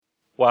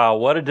wow,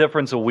 what a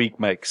difference a week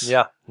makes.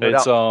 Yeah.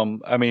 It's,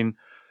 I mean,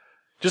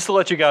 just to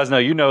let you guys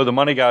know, the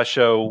Money Guy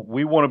Show,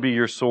 we want to be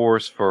your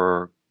source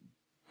for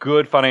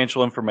good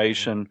financial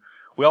information.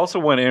 We also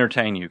want to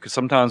entertain you because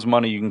sometimes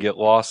money, you can get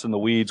lost in the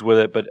weeds with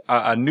it. But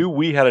I knew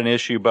we had an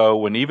issue, Bo,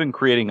 when even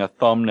creating a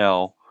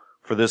thumbnail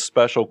for this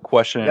special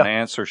question and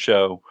answer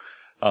show,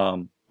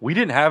 we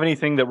didn't have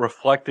anything that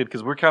reflected,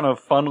 because we're kind of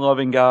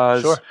fun-loving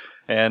guys. Sure.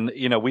 And,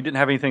 we didn't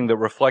have anything that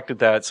reflected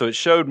that. So it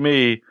showed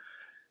me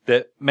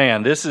that,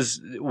 man, this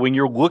is, when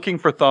you're looking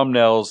for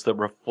thumbnails that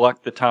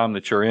reflect the time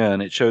that you're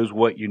in, it shows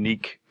what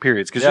unique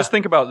periods. Because just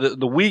think about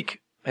the week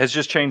has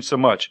just changed so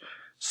much.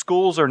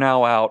 Schools are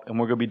now out, and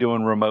we're going to be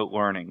doing remote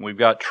learning. We've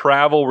got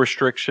travel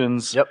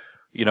restrictions,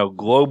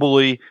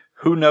 globally.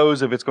 Who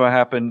knows if it's going to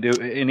happen, do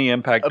any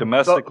impact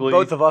domestically.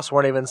 Both of us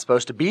weren't even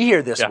supposed to be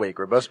here this week.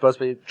 We're both supposed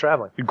to be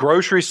traveling.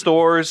 Grocery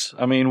stores.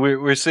 I mean,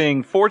 we're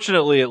seeing,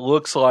 fortunately, it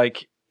looks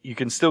like you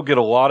can still get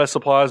a lot of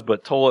supplies,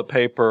 but toilet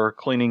paper,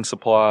 cleaning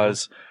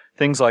supplies,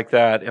 things like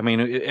that. I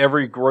mean,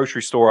 every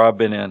grocery store I've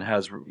been in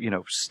has,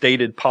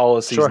 stated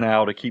policies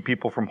now to keep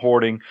people from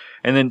hoarding.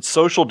 And then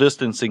social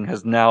distancing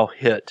has now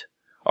hit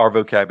our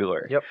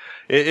vocabulary. Yep.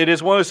 It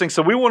is one of those things.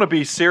 So we want to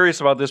be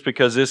serious about this,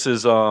 because this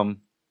is,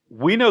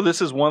 we know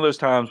this is one of those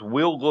times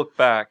we'll look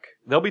back.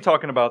 They'll be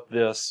talking about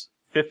this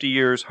 50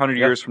 years, 100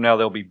 years from now.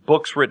 There'll be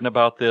books written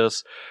about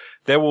this.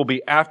 There will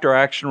be after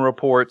action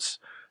reports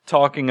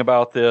talking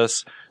about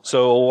this.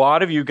 So a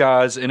lot of you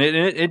guys, and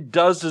it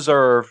does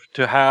deserve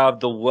to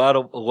have the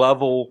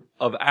level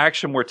of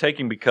action we're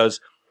taking, because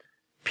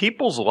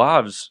people's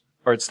lives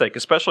are at stake,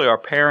 especially our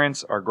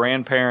parents, our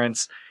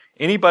grandparents,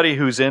 anybody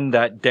who's in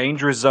that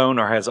dangerous zone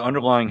or has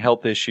underlying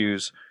health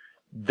issues.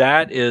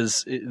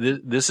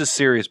 This is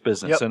serious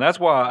business. And that's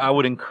why I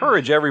would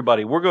encourage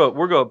everybody. We're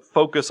going to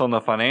focus on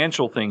the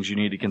financial things you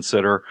need to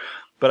consider,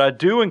 but I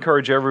do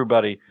encourage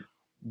everybody,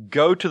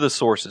 go to the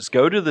sources,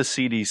 go to the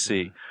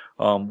CDC,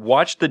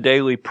 watch the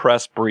daily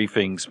press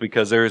briefings,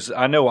 because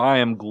I know I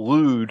am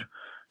glued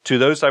to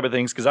those type of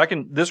things, because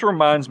this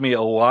reminds me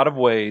a lot of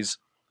ways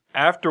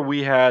after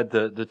we had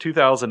the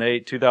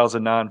 2008,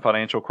 2009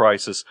 financial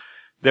crisis.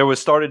 There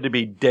was started to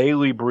be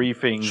daily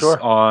briefings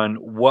on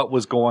what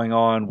was going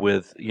on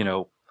with,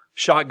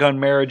 shotgun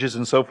marriages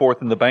and so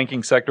forth in the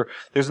banking sector.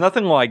 There's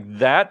nothing like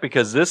that,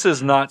 because this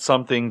is not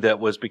something that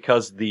was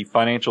because the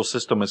financial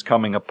system is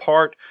coming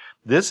apart.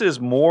 This is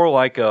more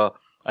like a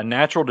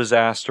natural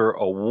disaster,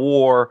 a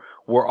war.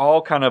 We're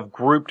all kind of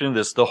grouped into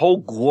this. The whole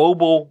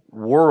global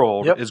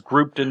world is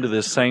grouped into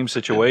this same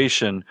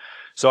situation.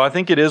 So I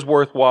think it is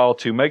worthwhile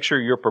to make sure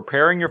you're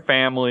preparing your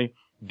family,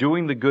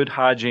 doing the good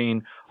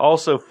hygiene,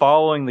 also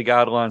following the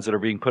guidelines that are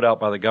being put out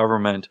by the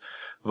government.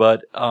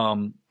 But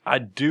I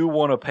do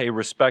want to pay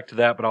respect to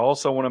that, but I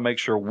also want to make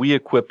sure we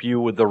equip you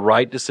with the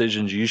right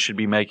decisions you should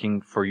be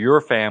making for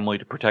your family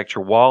to protect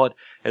your wallet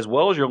as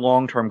well as your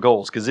long-term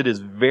goals, because it is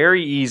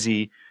very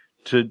easy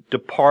to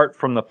depart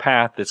from the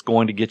path that's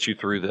going to get you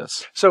through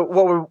this. So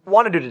what we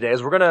want to do today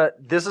is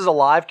this is a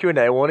live Q&A.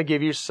 We want to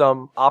give you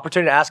some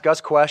opportunity to ask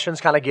us questions,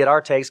 kind of get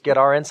our takes, get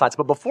our insights.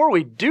 But before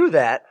we do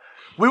that,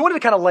 we wanted to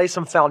kind of lay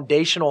some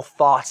foundational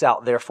thoughts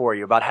out there for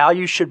you about how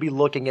you should be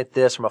looking at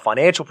this from a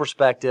financial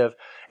perspective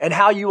and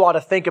how you ought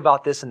to think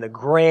about this in the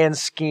grand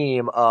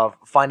scheme of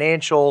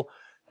financial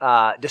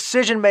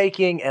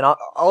decision-making and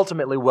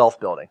ultimately wealth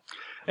building.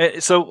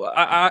 So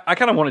I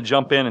kind of want to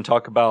jump in and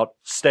talk about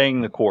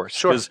staying the course.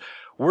 Sure. Because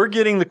we're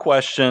getting the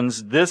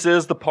questions. This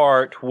is the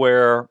part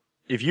where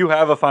if you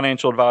have a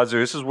financial advisor,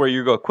 this is where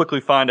you're going to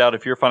quickly find out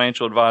if your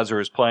financial advisor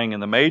is playing in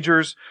the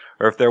majors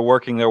or if they're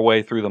working their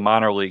way through the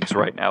minor leagues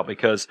right now,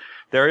 because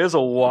there is a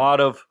lot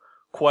of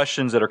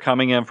questions that are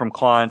coming in from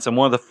clients. And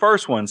one of the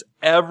first ones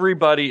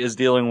everybody is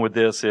dealing with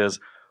this is,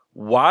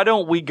 why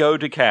don't we go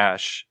to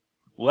cash,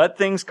 let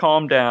things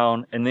calm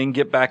down, and then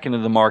get back into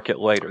the market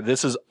later?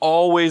 This is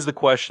always the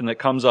question that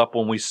comes up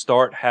when we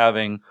start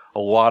having a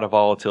lot of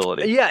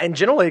volatility. Yeah, and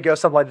generally it goes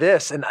something like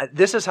this, and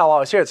this is how I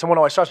always hear it. Someone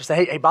always starts to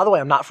say, hey, by the way,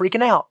 I'm not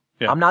freaking out.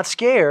 Yeah. I'm not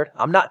scared.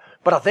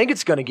 But I think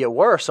it's going to get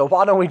worse, so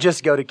why don't we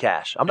just go to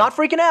cash? I'm not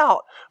freaking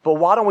out, but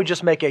why don't we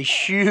just make a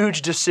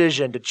huge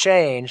decision to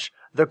change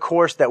the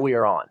course that we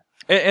are on?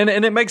 And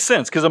it makes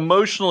sense, because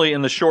emotionally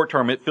in the short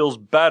term, it feels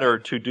better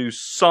to do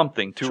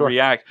something, to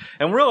react.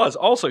 And realize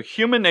also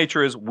human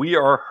nature is we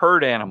are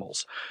herd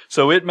animals.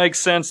 So it makes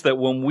sense that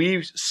when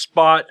we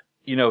spot,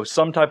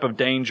 some type of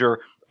danger,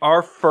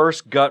 our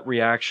first gut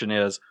reaction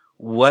is,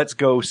 let's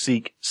go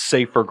seek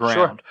safer ground.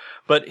 Sure.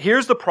 But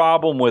here's the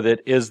problem with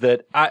it is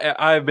that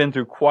I've been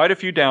through quite a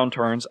few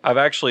downturns.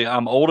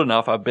 I'm old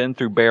enough. I've been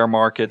through bear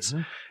markets,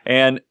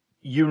 and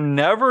you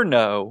never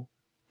know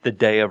the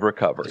day of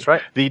recovery. That's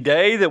right. The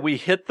day that we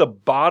hit the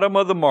bottom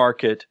of the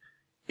market,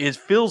 it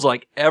feels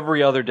like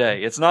every other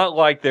day. It's not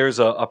like there's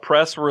a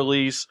press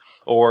release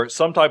or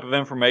some type of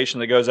information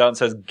that goes out and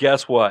says,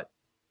 guess what?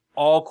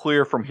 All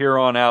clear from here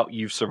on out.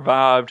 You've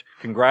survived.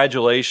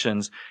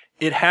 Congratulations.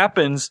 It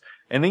happens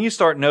And then you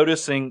start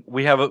noticing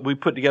we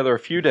put together a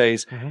few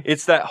days.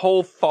 It's that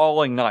whole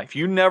falling knife.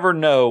 You never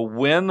know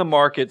when the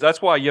market,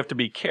 that's why you have to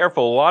be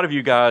careful. A lot of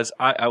you guys,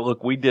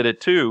 look, we did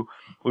it too.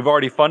 We've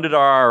already funded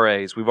our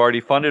IRAs. We've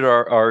already funded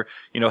our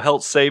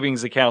health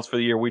savings accounts for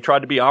the year. We tried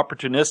to be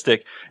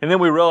opportunistic. And then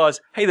we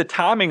realized, hey, the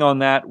timing on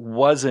that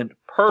wasn't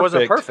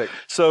perfect.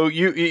 So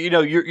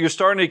you're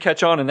starting to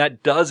catch on, and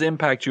that does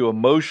impact you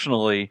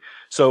emotionally.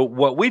 So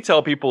what we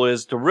tell people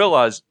is to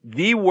realize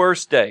the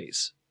worst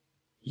days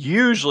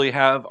usually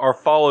are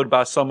followed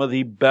by some of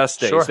the best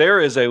days. Sure. There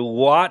is a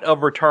lot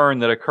of return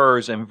that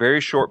occurs in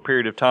very short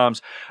period of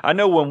times. I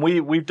know when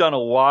we've done a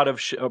lot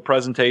of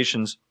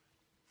presentations,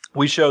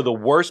 we show the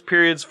worst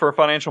periods for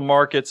financial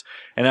markets,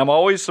 and I'm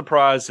always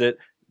surprised that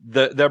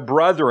their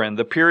brethren,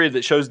 the period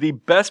that shows the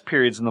best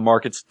periods in the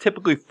markets,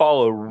 typically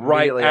follow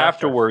right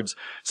afterwards.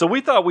 So we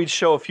thought we'd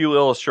show a few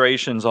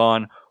illustrations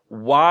on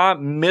why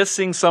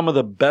missing some of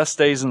the best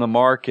days in the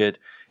market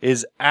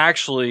is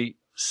actually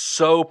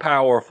so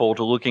powerful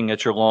to looking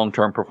at your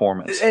long-term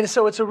performance. And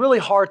so it's a really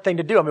hard thing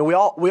to do. I mean, we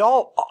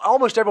all,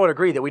 almost everyone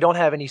agree that we don't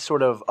have any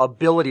sort of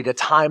ability to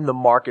time the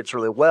markets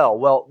really well.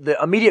 Well, the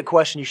immediate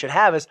question you should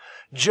have is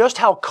just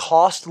how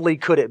costly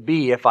could it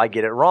be if I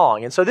get it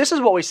wrong? And so this is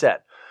what we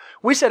said.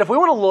 We said if we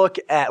want to look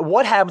at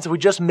what happens if we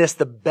just miss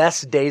the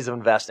best days of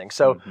investing.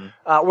 So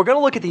we're going to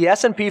look at the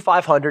S&P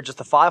 500, just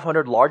the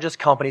 500 largest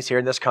companies here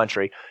in this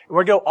country.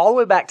 We're going to go all the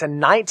way back to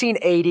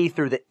 1980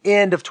 through the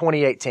end of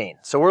 2018.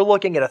 So we're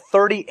looking at a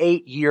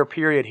 38-year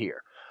period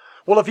here.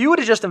 Well, if you would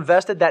have just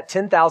invested that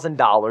 $10,000 in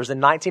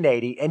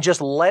 1980 and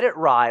just let it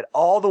ride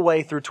all the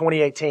way through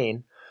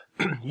 2018,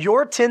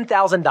 your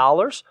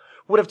 $10,000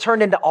 would have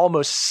turned into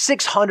almost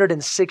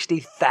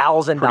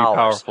 $660,000. Pretty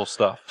powerful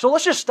stuff. So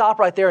let's just stop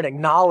right there and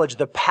acknowledge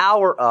the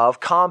power of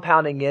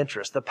compounding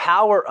interest, the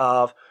power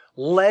of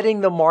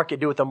letting the market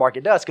do what the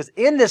market does. Because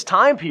in this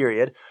time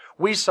period,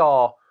 we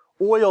saw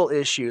oil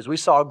issues, we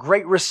saw a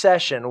Great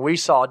Recession, we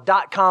saw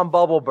dot-com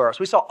bubble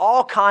burst, we saw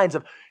all kinds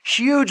of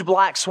huge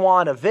black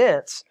swan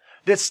events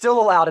that still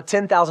allowed a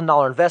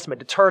 $10,000 investment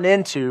to turn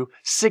into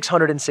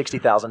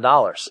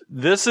 $660,000.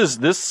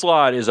 This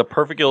slide is a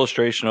perfect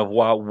illustration of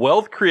why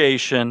wealth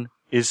creation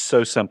is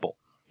so simple.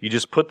 You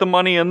just put the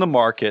money in the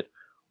market,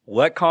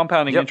 let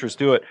compounding interest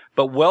do it.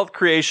 But wealth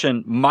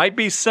creation might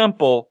be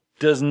simple,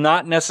 does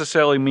not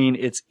necessarily mean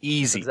it's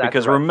easy. Exactly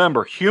because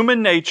remember,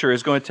 human nature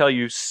is going to tell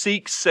you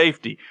seek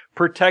safety,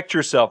 protect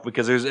yourself,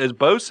 because as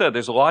Bo said,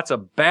 there's lots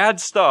of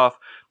bad stuff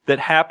that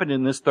happened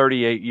in this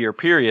 38-year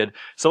period.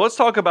 So let's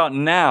talk about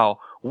now.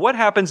 What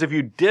happens if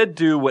you did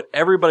do what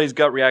everybody's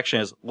gut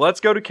reaction is? Let's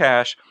go to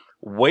cash,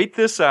 wait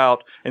this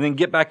out, and then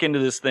get back into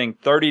this thing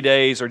 30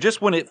 days or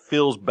just when it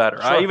feels better.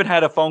 Sure. I even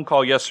had a phone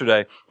call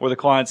yesterday where the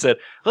client said,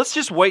 let's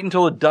just wait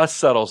until the dust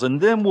settles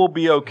and then we'll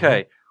be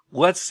okay.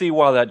 Let's see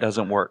why that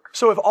doesn't work.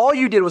 So if all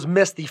you did was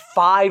miss the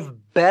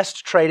 5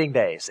 best trading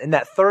days in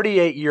that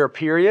 38-year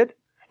period,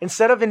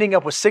 instead of ending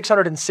up with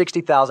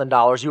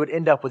 $660,000, you would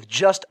end up with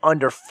just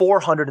under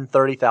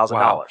 $430,000.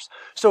 Wow.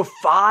 So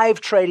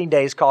 5 trading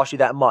days cost you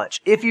that much.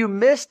 If you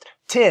missed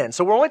 10,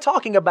 so we're only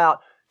talking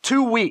about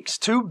 2 weeks,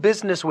 2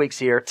 business weeks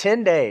here,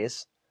 10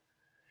 days,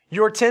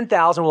 your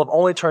 $10,000 will have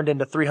only turned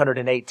into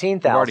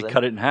 $318,000. You've already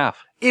cut it in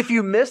half. If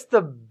you missed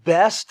the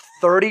best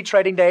 30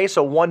 trading days,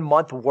 so 1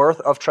 month worth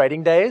of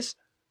trading days,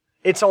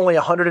 it's only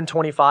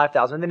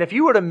 $125,000. And then if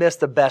you were to miss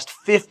the best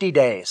 50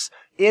 days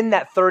in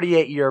that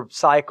 38-year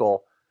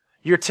cycle,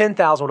 your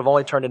 $10,000 would have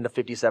only turned into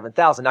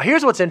 $57,000. Now,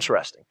 here's what's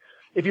interesting.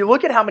 If you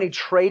look at how many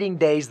trading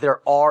days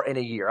there are in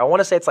a year, I want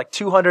to say it's like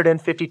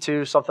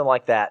 252, something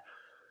like that.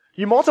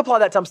 You multiply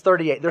that times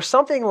 38, there's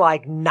something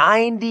like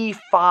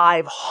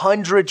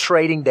 9,500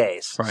 trading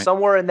days,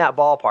 somewhere in that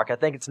ballpark. I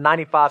think it's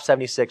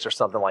 9,576 or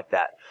something like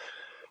that.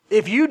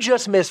 If you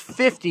just miss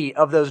 50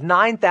 of those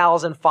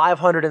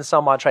 9,500 and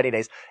some odd trading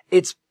days,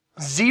 it's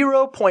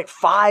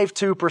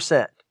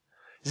 0.52%.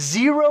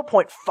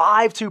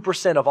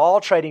 0.52% of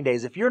all trading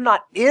days, if you're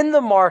not in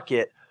the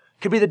market,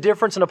 could be the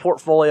difference in a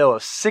portfolio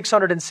of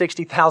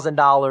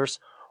 $660,000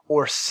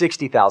 or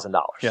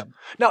 $60,000. Yeah.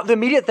 Now, the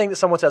immediate thing that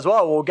someone says,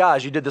 well,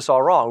 guys, you did this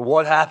all wrong.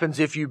 What happens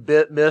if you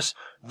miss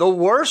the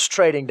worst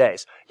trading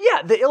days?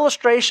 Yeah, the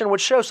illustration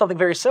would show something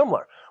very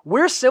similar.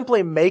 We're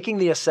simply making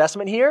the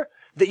assessment here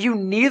that you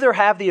neither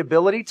have the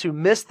ability to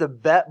miss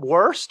the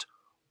worst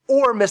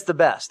or miss the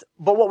best.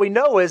 But what we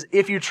know is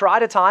if you try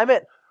to time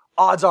it,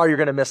 odds are you're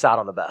going to miss out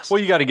on the best.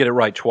 Well, you got to get it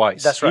right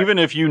twice. That's right. Even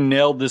if you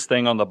nailed this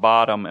thing on the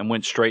bottom and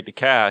went straight to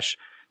cash,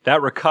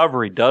 that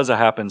recovery does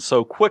happen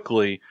so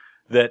quickly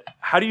that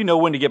how do you know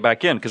when to get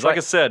back in? Because like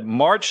I said,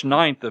 March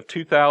 9th of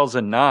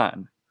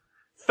 2009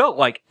 felt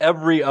like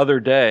every other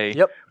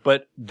day,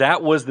 but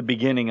that was the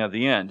beginning of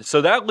the end. So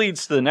that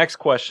leads to the next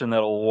question that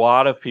a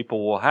lot of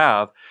people will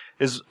have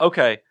is,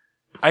 okay,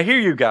 I hear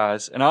you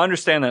guys and I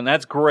understand that and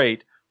that's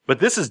great. But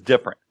this is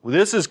different.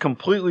 This is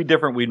completely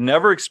different. We've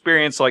never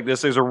experienced like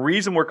this. There's a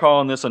reason we're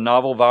calling this a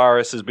novel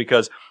virus is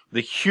because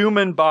the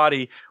human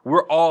body,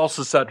 we're all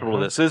susceptible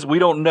to this. We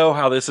don't know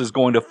how this is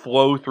going to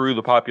flow through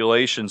the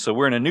population. So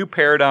we're in a new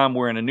paradigm.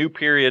 We're in a new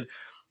period.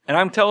 And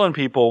I'm telling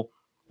people,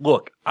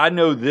 look, I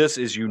know this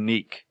is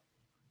unique,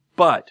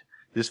 but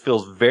this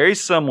feels very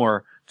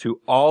similar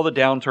to all the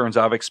downturns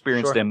I've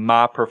experienced in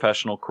my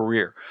professional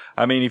career.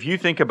 I mean, if you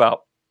think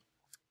about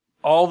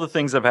all the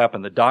things that have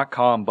happened, the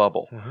dot-com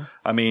bubble.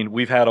 I mean,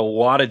 we've had a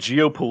lot of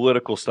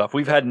geopolitical stuff.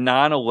 We've had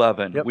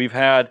 9/11. We've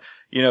had,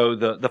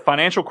 the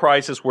financial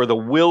crisis where the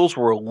wheels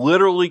were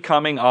literally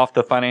coming off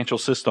the financial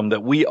system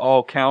that we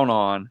all count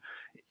on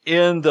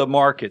in the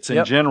markets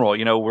in general,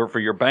 for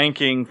your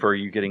banking, for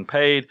you getting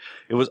paid.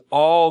 It was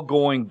all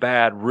going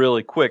bad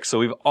really quick. So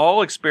we've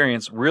all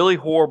experienced really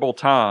horrible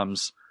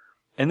times.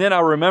 And then I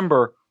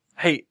remember,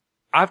 hey,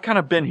 I've kind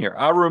of been here.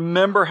 I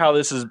remember how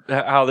this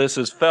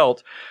has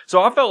felt.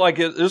 So I felt like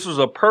this was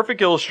a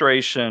perfect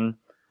illustration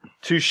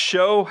to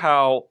show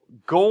how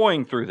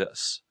going through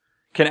this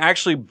can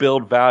actually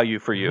build value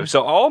for you.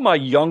 So all my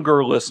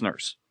younger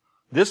listeners,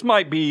 this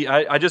might be,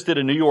 I just did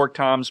a New York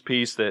Times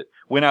piece that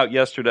went out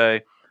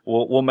yesterday.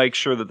 We'll make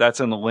sure that that's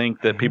in the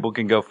link that people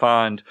can go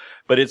find.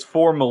 But it's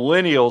for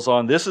millennials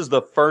on this is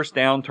the first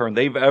downturn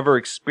they've ever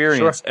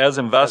experienced as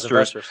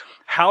investors.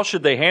 How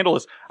should they handle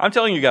this? I'm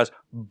telling you guys,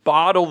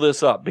 bottle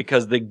this up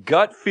because the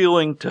gut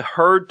feeling to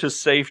herd to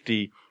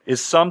safety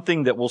is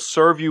something that will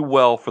serve you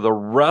well for the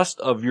rest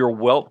of your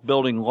wealth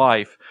building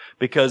life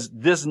because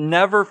this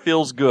never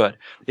feels good.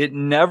 It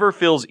never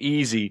feels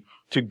easy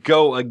to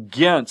go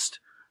against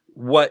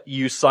what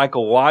you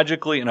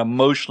psychologically and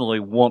emotionally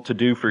want to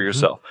do for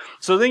yourself.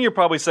 So then you're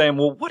probably saying,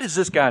 well, what does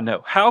this guy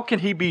know? How can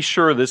he be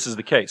sure this is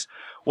the case?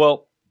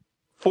 Well,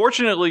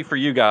 fortunately for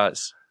you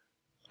guys,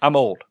 I'm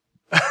old.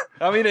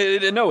 I mean,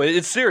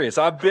 it's serious.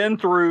 I've been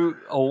through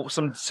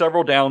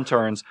several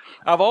downturns.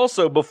 I've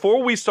also,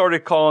 before we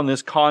started calling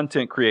this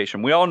content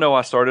creation, we all know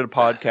I started a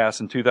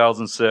podcast in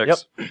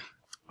 2006.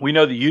 We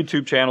know the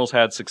YouTube channels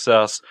had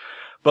success.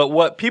 But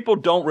what people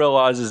don't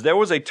realize is there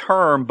was a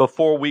term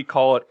before we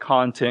call it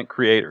content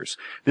creators.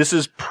 This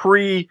is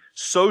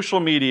pre-social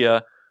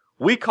media.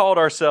 We called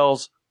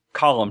ourselves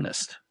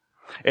columnists.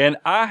 And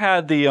I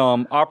had the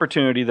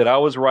opportunity that I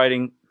was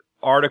writing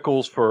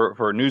articles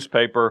for a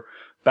newspaper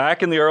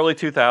back in the early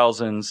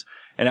 2000s.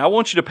 And I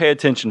want you to pay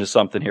attention to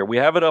something here. We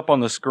have it up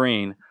on the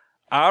screen.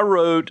 I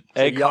wrote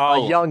a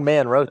column. A young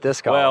man wrote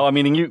this column. Well, I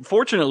mean,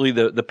 fortunately,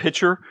 the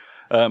picture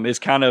is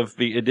kind of,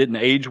 it didn't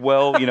age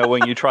well,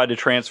 when you tried to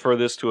transfer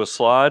this to a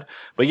slide.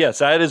 But yes,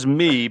 that is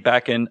me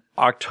back in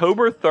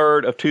October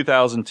 3rd of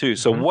 2002.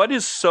 So what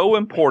is so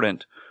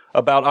important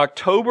about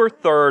October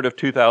 3rd of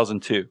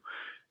 2002?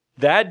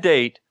 That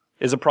date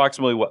is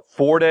approximately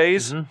 4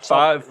 days,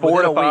 4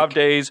 to 5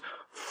 days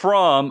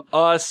from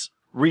us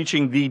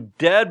reaching the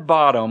dead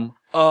bottom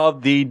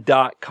of the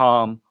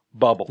dot-com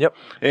bubble.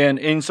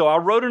 And so I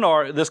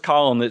wrote this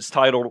column that's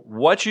titled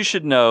What You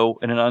Should Know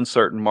in an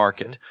Uncertain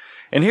Market.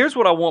 And here's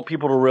what I want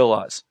people to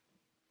realize.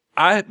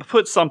 I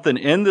put something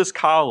in this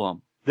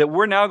column that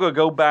we're now going to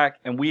go back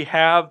and we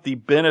have the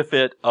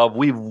benefit of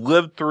we've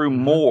lived through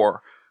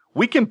more.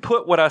 We can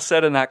put what I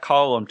said in that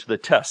column to the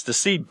test to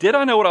see, did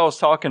I know what I was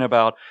talking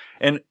about?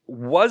 And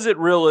was it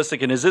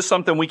realistic? And is this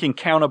something we can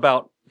count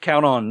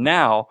on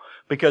now?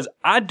 Because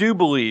I do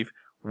believe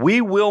we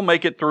will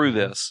make it through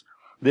this.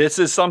 This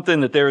is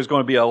something that there is going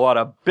to be a lot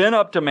of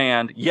pent-up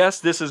demand. Yes,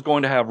 this is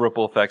going to have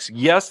ripple effects.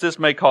 Yes, this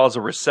may cause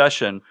a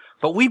recession.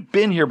 But we've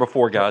been here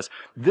before, guys.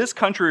 This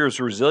country is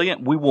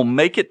resilient. We will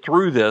make it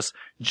through this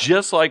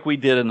just like we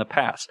did in the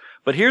past.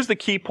 But here's the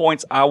key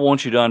points I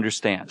want you to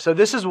understand. So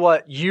this is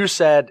what you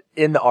said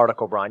in the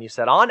article, Brian. You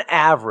said, on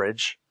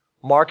average,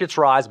 markets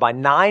rise by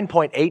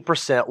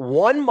 9.8%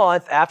 1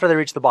 month after they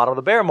reach the bottom of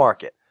the bear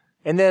market.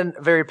 And then,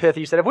 very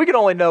pithy, you said, if we could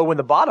only know when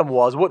the bottom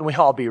was, wouldn't we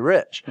all be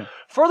rich?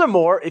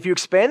 Furthermore, if you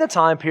expand the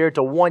time period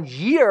to 1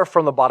 year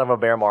from the bottom of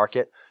a bear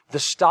market, the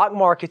stock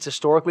markets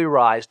historically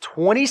rise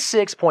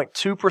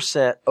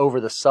 26.2% over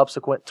the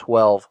subsequent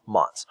 12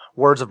 months.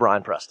 Words of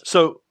Brian Preston.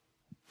 So,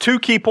 2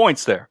 key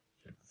points there.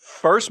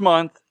 First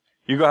month,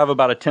 you're going to have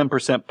about a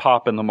 10%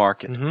 pop in the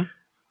market.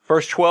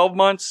 First 12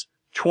 months,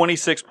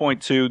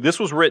 26.2. This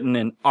was written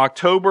in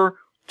October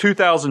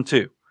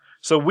 2002.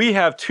 So we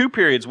have 2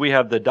 periods. We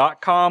have the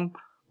dot-com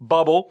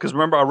bubble, because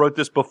remember I wrote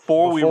this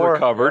before we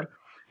recovered.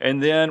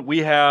 And then we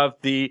have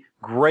the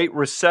Great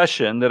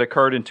Recession that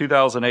occurred in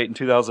 2008 and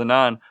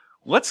 2009.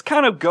 Let's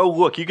kind of go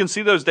look. You can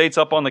see those dates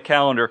up on the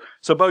calendar.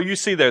 So, Bo, you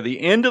see there,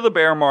 the end of the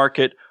bear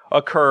market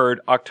occurred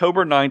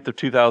October 9th of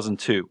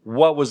 2002.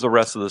 What was the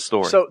rest of the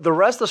story? So the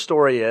rest of the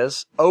story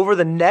is, over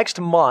the next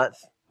month,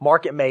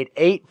 market made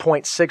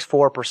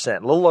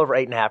 8.64%, a little over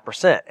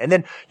 8.5%. And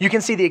then you can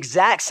see the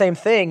exact same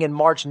thing in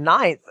March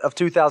 9th of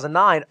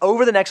 2009.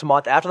 Over the next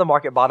month, after the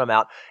market bottomed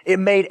out, it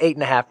made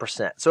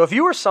 8.5%. So if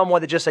you were someone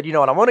that just said, you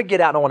know what, I want to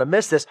get out and I want to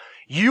miss this,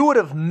 you would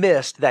have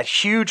missed that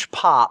huge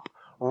pop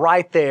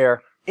right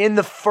there in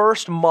the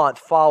first month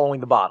following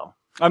the bottom.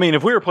 I mean,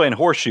 if we were playing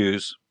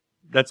horseshoes,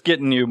 that's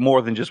getting you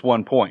more than just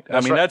 1 point.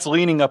 That's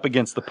leaning up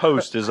against the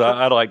post, as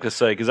I'd like to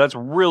say, because that's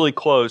really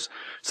close.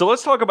 So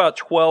let's talk about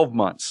 12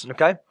 months.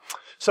 Okay.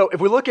 So if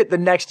we look at the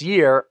next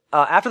year,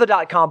 after the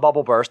dot-com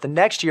bubble burst, the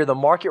next year the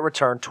market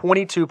returned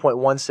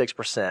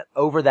 22.16%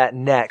 over that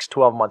next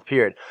 12-month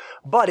period.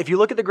 But if you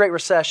look at the Great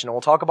Recession, and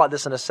we'll talk about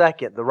this in a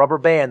second, the rubber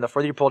band, the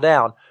further you pull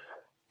down,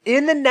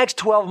 in the next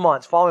 12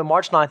 months following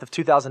March 9th of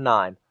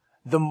 2009,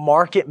 the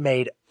market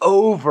made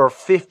over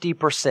 50%,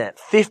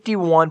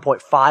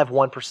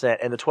 51.51%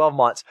 in the 12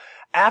 months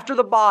after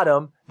the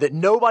bottom that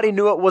nobody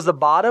knew it was the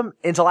bottom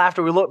until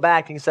after we looked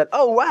back and said,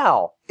 oh,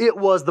 wow, it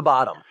was the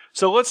bottom.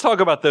 So let's talk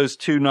about those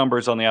two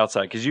numbers on the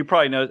outside, because you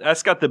probably know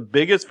that's got the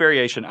biggest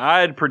variation.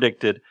 I had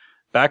predicted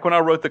back when I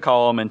wrote the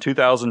column in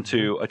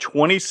 2002, a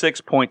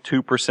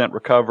 26.2%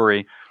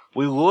 recovery.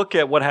 We look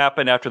at what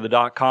happened after the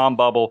dot-com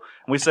bubble,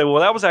 and we say,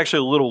 well, that was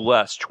actually a little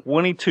less,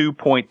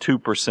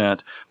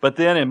 22.2%. But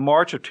then in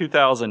March of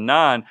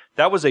 2009,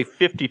 that was a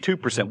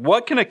 52%.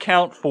 What can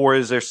account for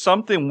is there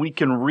something we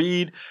can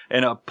read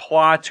and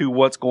apply to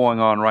what's going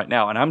on right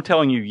now? And I'm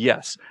telling you,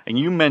 yes. And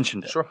you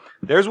mentioned it. Sure.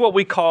 There's what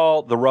we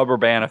call the rubber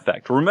band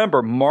effect.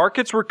 Remember,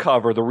 markets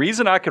recover. The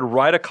reason I could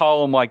write a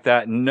column like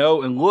that and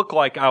know and look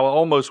like I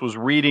almost was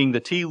reading the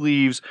tea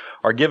leaves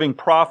or giving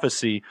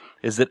prophecy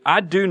is that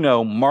I do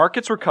know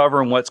markets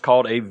recover in what's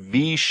called a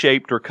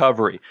V-shaped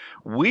recovery.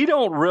 We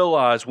don't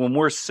realize when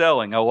we're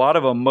selling, a lot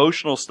of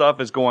emotional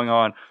stuff is going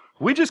on.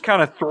 We just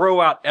kind of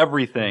throw out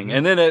everything. Mm-hmm.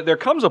 And then there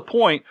comes a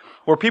point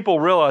where people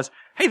realize,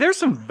 hey, there's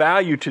some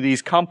value to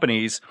these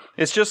companies.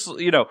 It's just,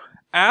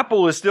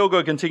 Apple is still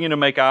going to continue to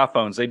make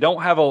iPhones. They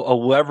don't have a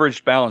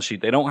leveraged balance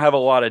sheet. They don't have a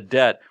lot of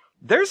debt.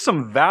 There's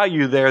some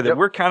value there that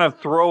we're kind of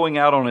throwing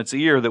out on its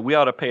ear that we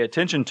ought to pay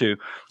attention to.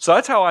 So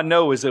that's how I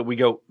know is that we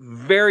go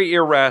very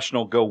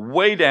irrational, go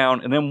way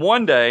down, and then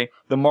one day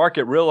the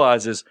market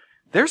realizes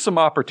there's some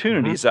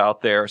opportunities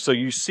out there. So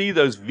you see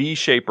those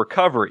V-shaped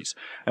recoveries.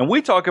 And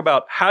we talk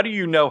about how do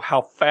you know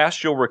how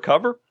fast you'll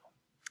recover?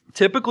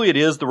 Typically it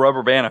is the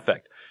rubber band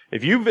effect.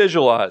 If you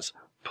visualize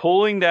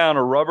pulling down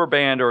a rubber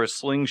band or a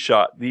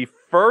slingshot, the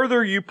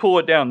further you pull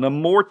it down, the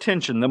more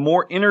tension, the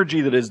more energy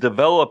that is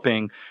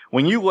developing.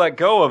 When you let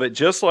go of it,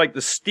 just like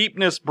the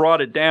steepness brought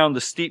it down,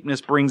 the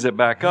steepness brings it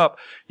back up.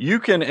 You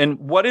can, and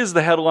what is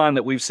the headline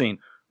that we've seen?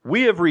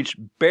 We have reached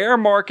bear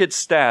market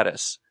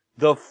status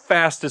the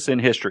fastest in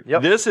history.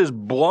 Yep. This has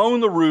blown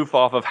the roof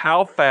off of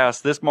how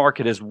fast this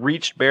market has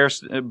reached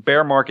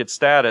bear market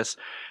status,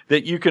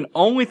 that you can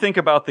only think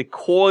about the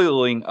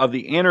coiling of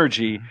the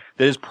energy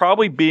that is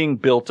probably being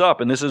built up.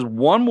 And this is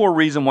one more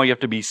reason why you have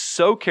to be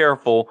so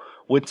careful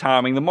with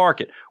timing the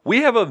market.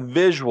 We have a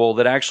visual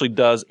that actually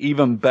does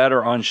even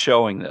better on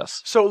showing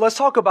this. So let's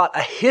talk about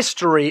a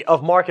history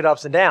of market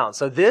ups and downs.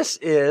 So this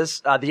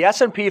is the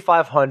S&P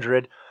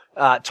 500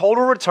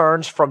 total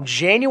returns from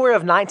January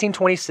of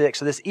 1926.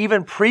 So this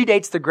even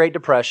predates the Great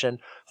Depression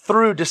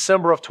through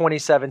December of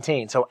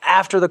 2017. So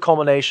after the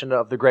culmination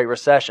of the Great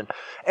Recession.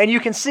 And you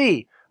can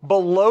see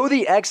below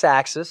the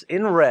x-axis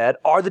in red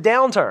are the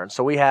downturns.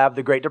 So we have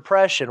the Great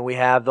Depression, we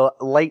have the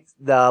late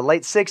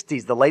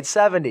 60s, the late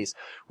 70s,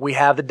 we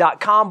have the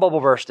dot-com bubble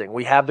bursting,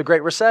 we have the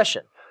Great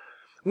Recession.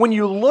 When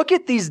you look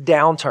at these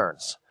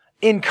downturns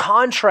in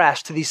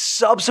contrast to the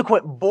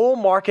subsequent bull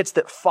markets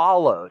that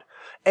followed,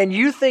 and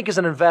you think as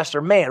an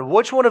investor, man,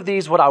 which one of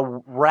these would I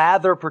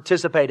rather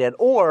participate in?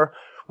 Or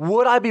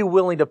would I be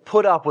willing to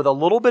put up with a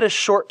little bit of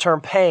short-term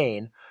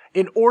pain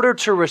in order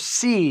to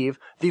receive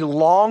the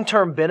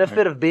long-term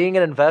benefit of being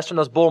an investor in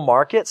those bull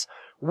markets?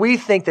 We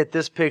think that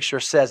this picture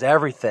says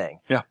everything.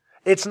 Yeah.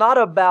 It's not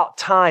about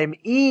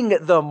timing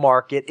the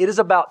market. It is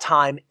about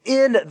time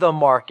in the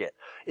market.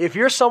 If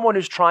you're someone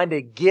who's trying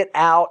to get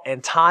out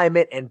and time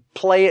it and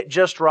play it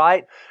just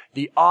right,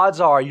 the odds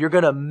are you're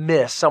going to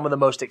miss some of the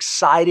most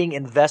exciting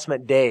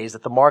investment days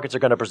that the markets are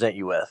going to present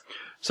you with.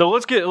 So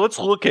let's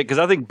look at, because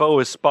I think Bo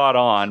is spot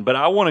on, but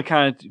I want to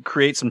kind of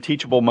create some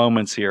teachable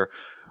moments here.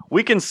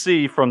 We can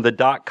see from the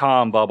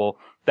dot-com bubble,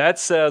 that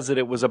says that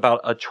it was about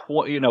a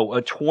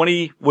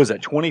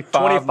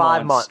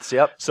 25 months.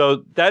 Yep.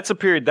 So that's a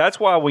period. That's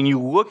why when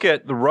you look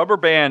at the rubber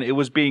band, it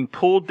was being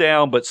pulled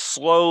down, but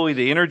slowly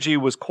the energy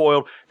was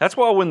coiled. That's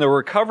why when the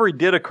recovery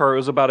did occur, it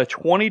was about a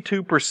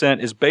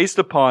 22% is based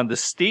upon the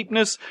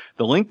steepness,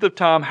 the length of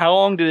time, how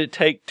long did it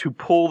take to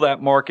pull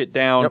that market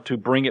down to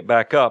bring it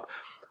back up.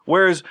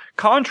 Whereas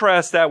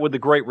contrast that with the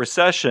Great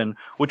Recession,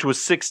 which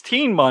was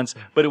 16 months,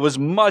 but it was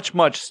much,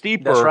 much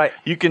steeper. That's right.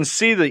 You can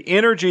see the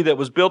energy that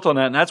was built on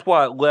that, and that's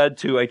why it led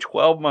to a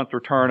 12-month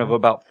return of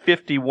about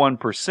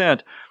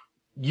 51%.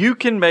 You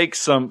can make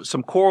some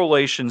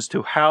correlations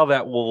to how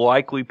that will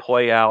likely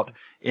play out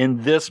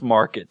in this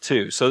market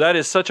too. So that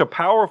is such a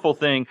powerful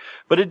thing,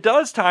 but it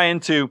does tie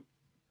into,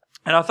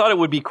 and I thought it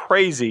would be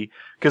crazy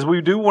because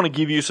we do want to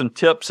give you some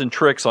tips and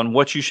tricks on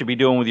what you should be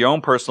doing with your own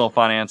personal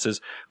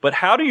finances. But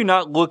how do you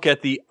not look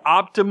at the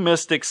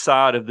optimistic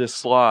side of this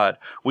slide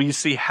where you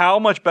see how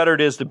much better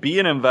it is to be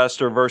an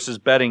investor versus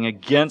betting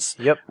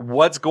against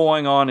what's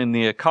going on in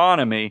the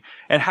economy?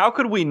 And how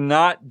could we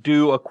not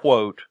do a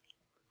quote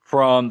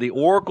from the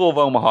Oracle of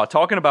Omaha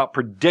talking about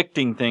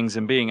predicting things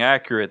and being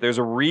accurate? There's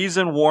a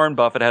reason Warren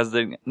Buffett has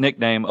the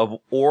nickname of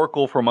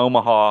Oracle from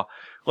Omaha.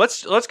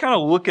 Let's kind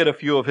of look at a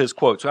few of his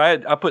quotes. I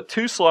put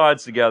 2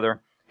 slides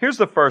together. Here's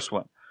the first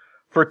one.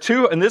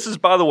 And this is,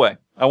 by the way,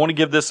 I want to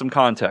give this some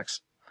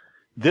context.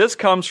 This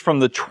comes from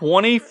the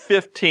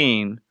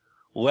 2015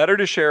 letter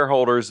to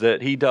shareholders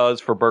that he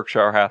does for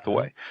Berkshire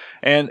Hathaway.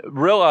 And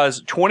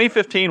realize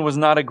 2015 was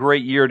not a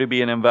great year to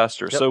be an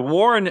investor. Yep. So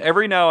Warren,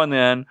 every now and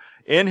then,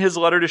 in his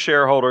letter to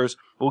shareholders,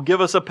 will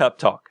give us a pep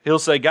talk. He'll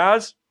say,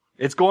 guys,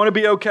 it's going to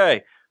be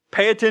okay.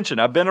 Pay attention.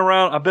 I've been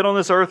on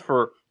this earth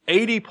for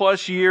 80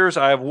 plus years.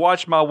 I have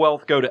watched my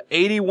wealth go to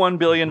 $81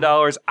 billion.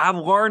 I've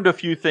learned a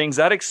few things.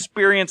 That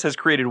experience has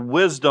created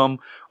wisdom,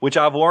 which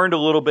I've learned a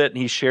little bit, and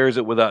he shares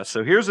it with us.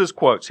 So here's his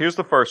quotes. Here's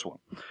the first one.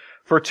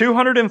 For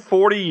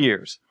 240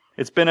 years,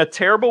 it's been a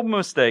terrible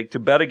mistake to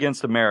bet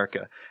against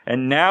America,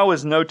 and now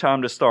is no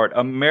time to start.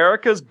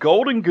 America's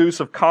golden goose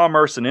of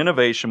commerce and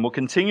innovation will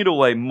continue to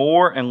lay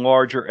more and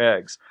larger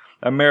eggs.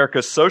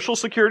 America's Social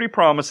Security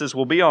promises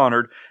will be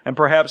honored and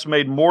perhaps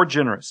made more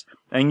generous.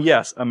 And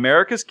yes,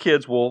 America's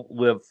kids will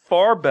live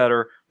far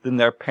better than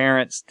their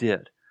parents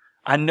did.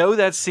 I know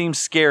that seems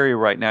scary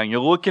right now.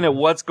 You're looking at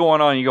what's going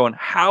on. You're going,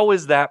 how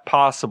is that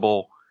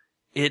possible?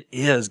 It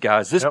is,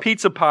 guys. This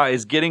pizza pie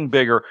is getting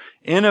bigger.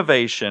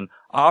 Innovation,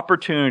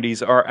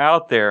 opportunities are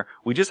out there.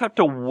 We just have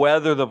to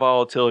weather the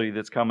volatility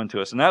that's coming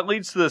to us. And that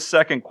leads to the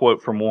second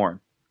quote from Warren.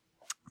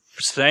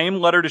 Same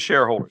letter to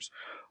shareholders.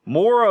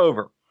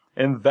 Moreover,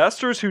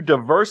 investors who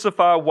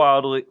diversify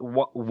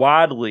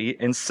widely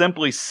and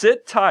simply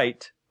sit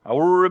tight, I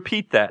will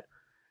repeat that,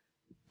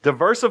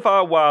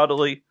 diversify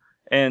wildly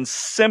and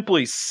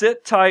simply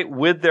sit tight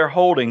with their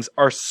holdings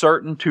are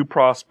certain to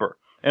prosper.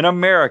 In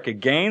America,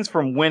 gains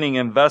from winning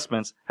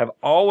investments have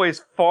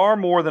always far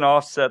more than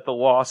offset the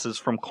losses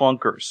from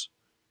clunkers.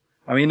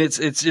 I mean,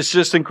 it's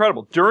just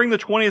incredible. During the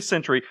 20th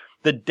century,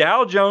 the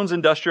Dow Jones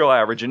Industrial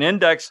Average, an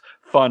index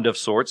fund of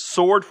sorts,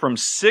 soared from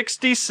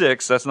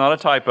 66, that's not a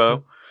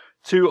typo,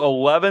 to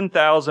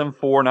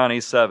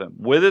 11,497,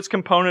 with its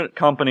component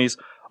companies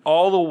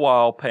all the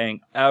while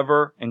paying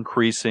ever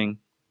increasing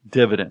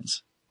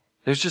dividends.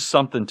 There's just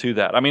something to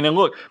that. I mean, and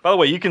look, by the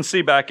way, you can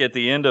see back at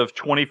the end of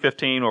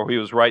 2015, or he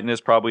was writing this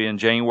probably in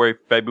January,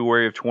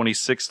 February of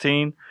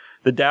 2016,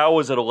 the Dow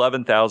was at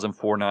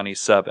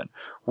 11,497.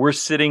 We're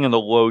sitting in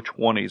the low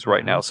 20s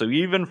right now. So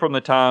even from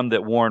the time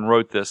that Warren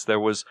wrote this, there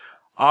was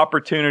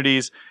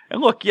opportunities. And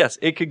look, yes,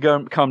 it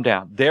could come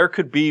down. There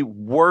could be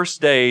worse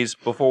days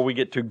before we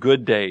get to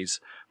good days.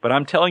 But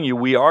I'm telling you,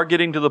 we are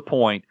getting to the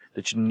point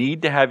that you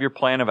need to have your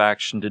plan of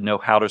action to know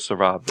how to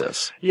survive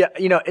this. Yeah,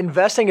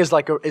 investing is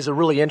a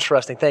really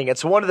interesting thing.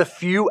 It's one of the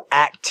few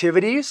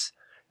activities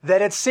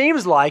that it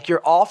seems like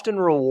you're often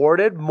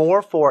rewarded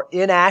more for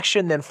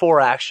inaction than for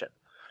action.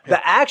 Yeah.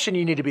 The action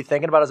you need to be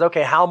thinking about is,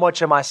 okay, how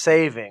much am I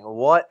saving?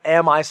 What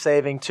am I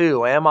saving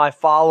to? Am I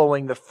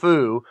following the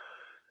FOO?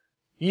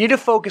 You need to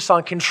focus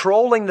on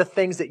controlling the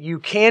things that you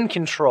can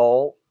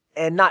control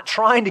and not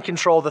trying to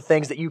control the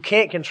things that you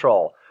can't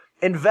control.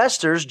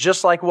 Investors,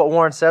 just like what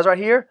Warren says right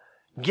here,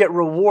 get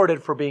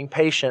rewarded for being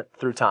patient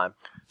through time.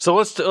 So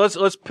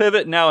let's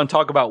pivot now and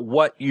talk about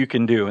what you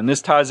can do. And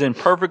this ties in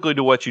perfectly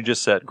to what you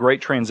just said.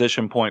 Great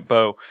transition point,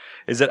 Bo,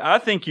 is that I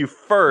think you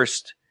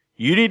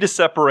need to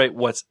separate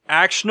what's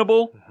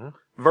actionable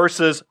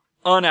versus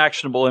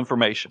unactionable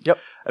information. Yep.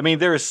 I mean,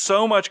 there is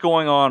so much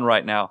going on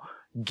right now.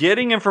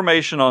 Getting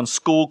information on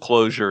school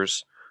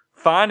closures,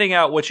 finding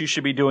out what you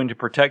should be doing to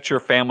protect your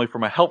family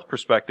from a health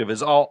perspective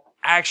is all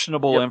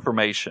actionable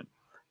information.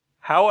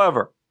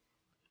 However,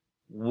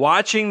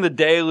 watching the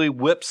daily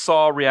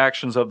whipsaw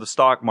reactions of the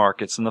stock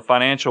markets and the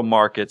financial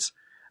markets,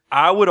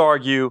 I would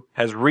argue,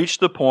 has reached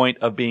the point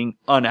of being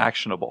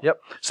unactionable. Yep.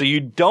 So you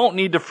don't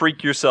need to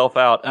freak yourself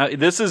out.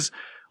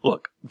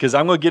 Because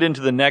I'm going to get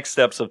into the next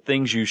steps of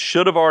things you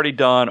should have already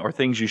done or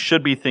things you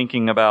should be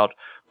thinking about.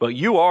 But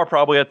you are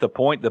probably at the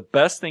point, the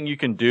best thing you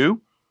can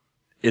do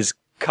is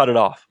cut it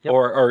off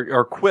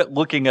or quit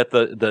looking at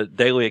the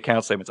daily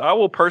account statements. I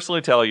will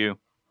personally tell you,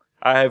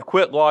 I have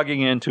quit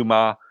logging into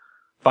my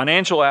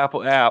financial app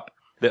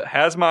that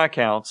has my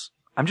accounts.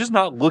 I'm just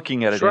not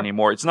looking at it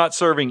anymore. It's not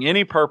serving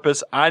any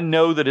purpose. I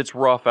know that it's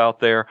rough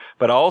out there,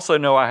 but I also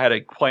know I had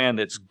a plan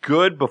that's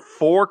good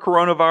before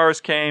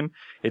coronavirus came.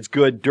 It's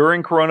good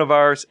during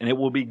coronavirus, and it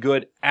will be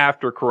good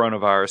after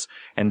coronavirus.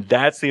 And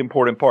that's the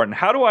important part. And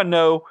how do I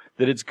know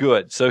that it's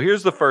good? So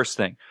here's the first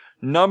thing.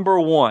 Number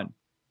one,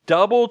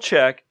 double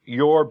check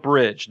your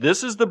bridge.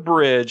 This is the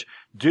bridge.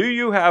 Do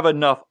you have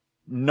enough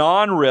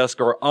non-risk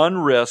or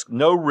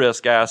no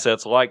risk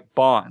assets like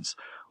bonds,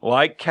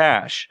 like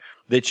cash,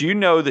 that you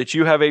know that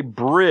you have a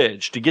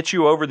bridge to get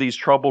you over these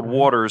troubled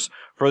waters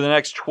for the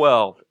next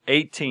 12,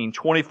 18,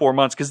 24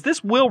 months? Because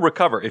this will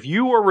recover. If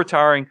you are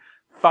retiring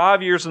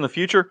 5 years in the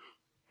future,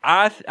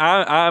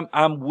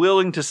 I'm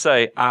willing to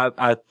say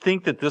I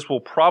think that this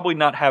will probably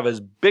not have as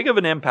big of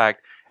an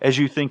impact as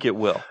you think it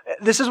will.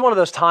 This is one of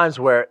those times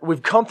where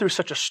we've come through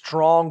such a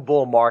strong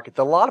bull market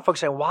that a lot of folks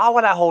say, why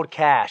would I hold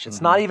cash?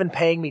 It's not even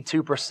paying me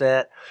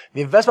 2%.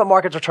 The investment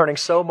markets are turning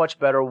so much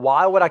better.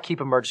 Why would I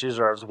keep emergency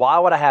reserves? Why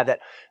would I have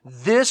that?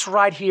 This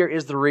right here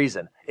is the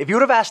reason. If you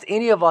would have asked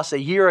any of us a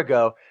year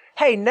ago,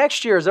 hey,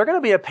 next year, is there going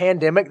to be a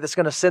pandemic that's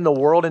going to send the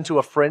world into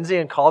a frenzy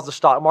and cause the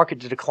stock market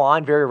to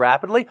decline very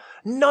rapidly?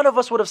 None of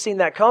us would have seen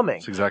that coming.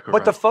 That's exactly But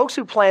right. the folks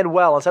who planned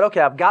well and said,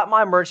 okay, I've got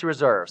my emergency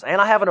reserves and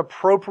I have an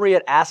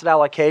appropriate asset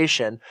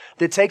allocation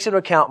that takes into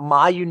account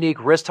my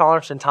unique risk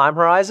tolerance and time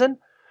horizon.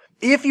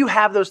 If you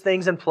have those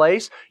things in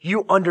place,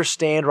 you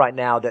understand right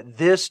now that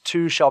this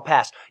too shall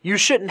pass. You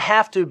shouldn't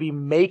have to be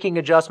making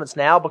adjustments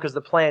now because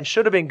the plan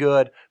should have been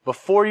good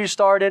before you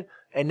started,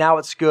 and now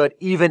it's good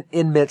even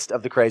in midst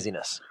of the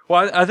craziness.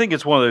 Well, I think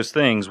it's one of those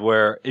things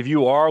where if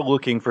you are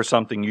looking for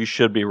something you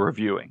should be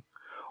reviewing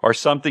or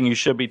something you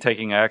should be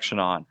taking action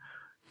on,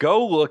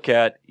 go look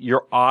at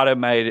your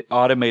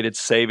automated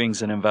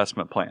savings and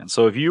investment plan.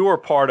 So if you are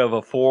part of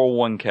a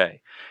 401k,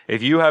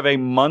 if you have a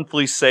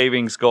monthly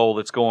savings goal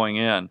that's going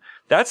in,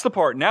 that's the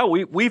part. Now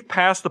we've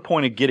passed the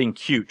point of getting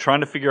cute, trying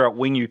to figure out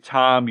when you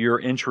time your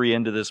entry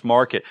into this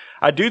market.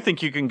 I do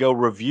think you can go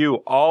review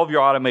all of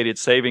your automated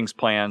savings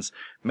plans.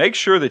 Make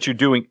sure that you're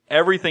doing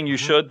everything you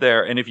should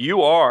there. And if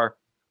you are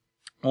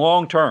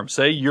long term,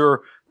 say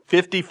you're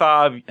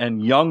 55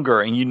 and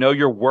younger and you know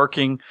you're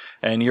working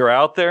and you're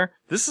out there,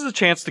 this is a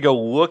chance to go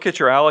look at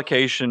your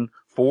allocation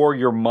for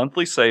your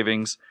monthly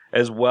savings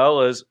as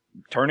well as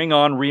turning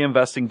on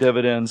reinvesting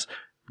dividends.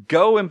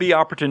 Go and be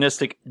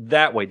opportunistic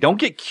that way. Don't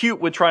get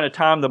cute with trying to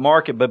time the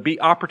market, but be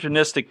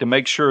opportunistic to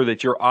make sure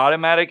that your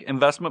automatic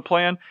investment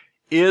plan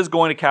is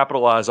going to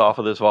capitalize off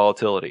of this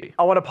volatility.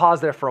 I want to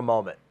pause there for a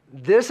moment.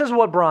 This is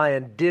what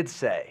Brian did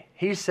say.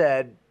 He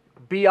said,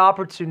 be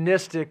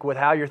opportunistic with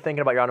how you're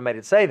thinking about your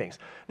automated savings.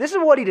 This is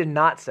what he did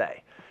not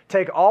say.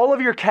 Take all of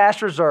your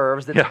cash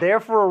reserves that's there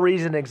for a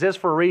reason,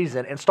 exists for a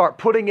reason, and start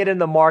putting it in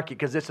the market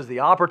because this is the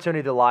opportunity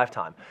of the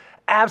lifetime.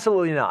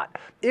 Absolutely not.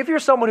 If you're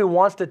someone who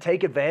wants to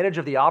take advantage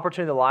of the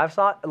opportunity of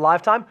the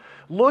lifetime,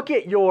 look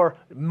at your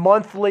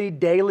monthly,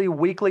 daily,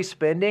 weekly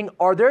spending.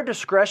 Are there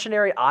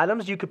discretionary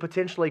items you could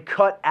potentially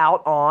cut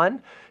out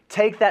on,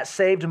 take that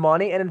saved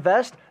money and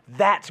invest?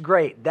 That's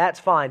great. That's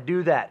fine.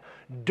 Do that.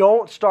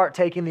 Don't start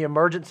taking the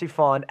emergency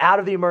fund out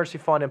of the emergency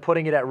fund and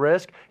putting it at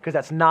risk because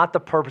that's not the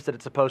purpose that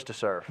it's supposed to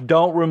serve.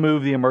 Don't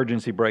remove the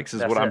emergency brakes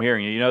is what I'm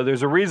hearing. You know,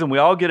 there's a reason we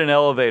all get in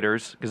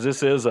elevators because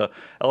this is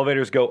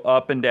elevators go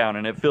up and down,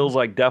 and it feels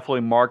like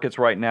definitely markets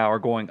right now are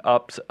going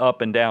up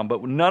and down.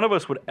 But none of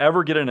us would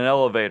ever get in an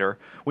elevator.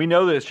 We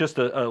know that it's just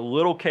a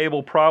little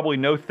cable, probably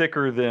no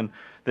thicker than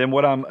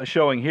what I'm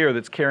showing here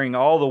that's carrying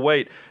all the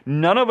weight.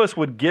 None of us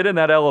would get in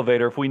that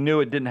elevator if we knew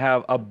it didn't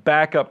have a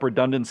backup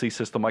redundancy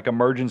system like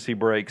emergency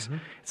brakes.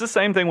 It's the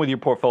same thing with your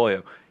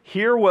portfolio.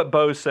 Here what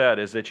Bo said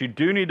is that you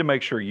do need to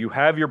make sure you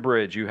have your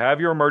bridge, you have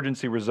your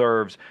emergency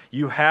reserves,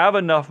 you have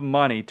enough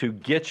money to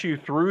get you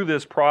through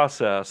this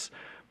process.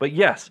 But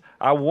yes,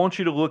 I want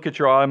you to look at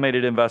your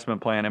automated investment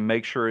plan and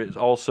make sure it's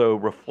also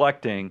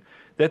reflecting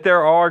that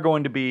there are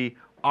going to be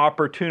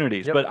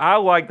opportunities. But I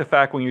like the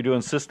fact when you're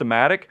doing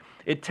systematic,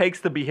 it takes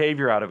the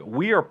behavior out of it.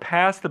 We are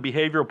past the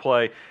behavioral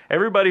play.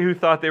 Everybody who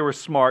thought they were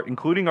smart,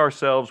 including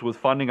ourselves with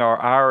funding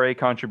our IRA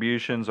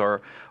contributions,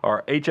 our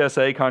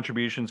HSA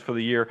contributions for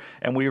the year,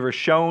 and we were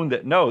shown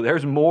that no,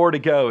 there's more to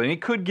go. And it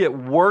could get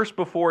worse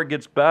before it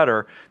gets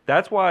better.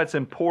 That's why it's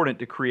important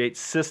to create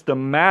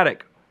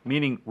systematic,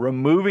 meaning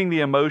removing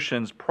the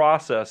emotions,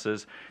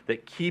 processes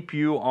that keep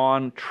you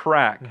on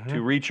track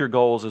to reach your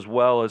goals as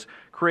well as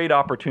create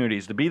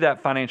opportunities to be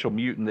that financial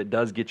mutant that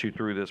does get you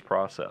through this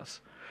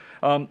process.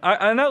 And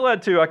that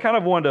led to, I kind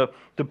of wanted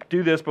to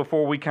do this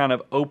before we kind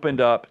of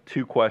opened up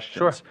two questions.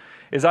 Sure.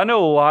 Is I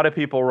know a lot of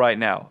people right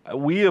now,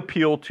 we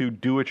appeal to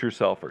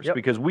do-it-yourselfers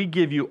because we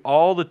give you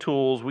all the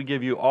tools, we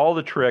give you all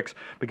the tricks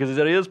because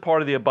it is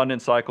part of the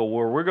abundance cycle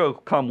where we're going to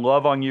come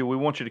love on you. We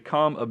want you to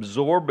come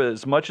absorb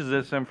as much of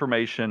this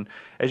information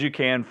as you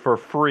can for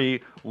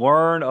free,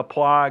 learn,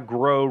 apply,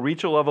 grow,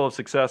 reach a level of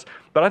success.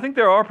 But I think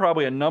there are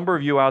probably a number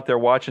of you out there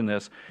watching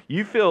this.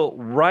 You feel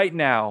right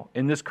now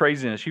in this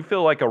craziness, you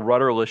feel like a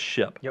rudderless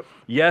ship.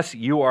 Yes,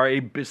 you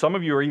are some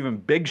of you are even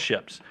big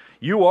ships.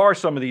 You are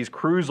some of these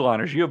cruise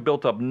liners. You have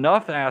built up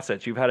enough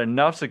assets. You've had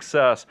enough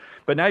success.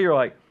 But now you're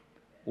like,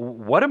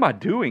 what am I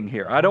doing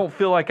here? I don't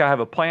feel like I have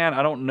a plan.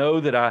 I don't know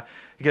that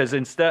because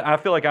instead I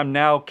feel like I'm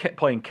now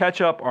playing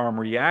catch up or I'm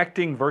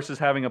reacting versus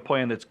having a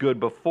plan that's good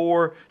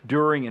before,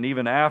 during, and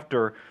even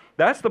after.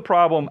 That's the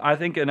problem, I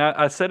think, and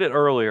I said it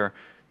earlier.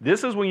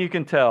 This is when you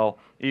can tell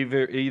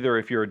either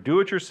if you're a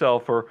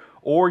do-it-yourselfer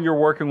or you're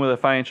working with a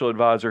financial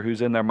advisor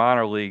who's in their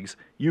minor leagues,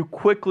 you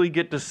quickly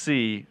get to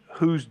see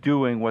who's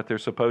doing what they're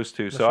supposed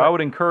to. So I would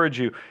encourage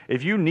you,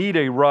 if you need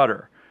a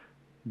rudder,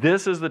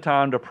 this is the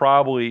time to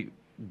probably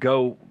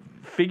go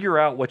figure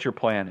out what your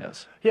plan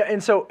is. Yeah,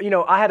 and so,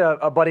 I had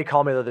a buddy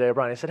call me the other day,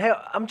 Brian. He said, hey,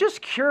 I'm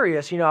just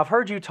curious. I've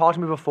heard you talk to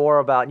me before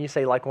about, and you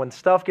say, like, when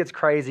stuff gets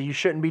crazy, you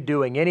shouldn't be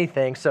doing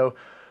anything. So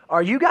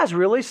are you guys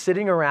really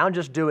sitting around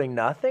just doing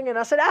nothing? And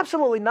I said,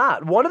 absolutely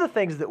not. One of the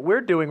things that we're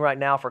doing right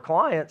now for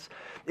clients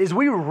is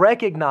we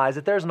recognize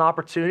that there's an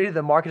opportunity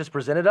the market has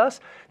presented us,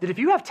 that if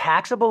you have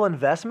taxable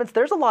investments,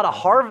 there's a lot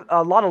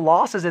of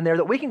losses in there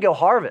that we can go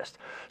harvest.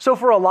 So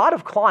for a lot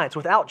of clients,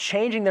 without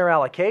changing their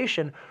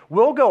allocation,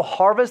 we'll go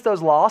harvest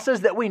those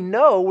losses that we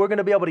know we're going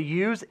to be able to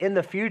use in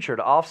the future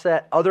to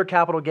offset other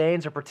capital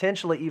gains or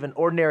potentially even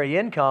ordinary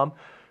income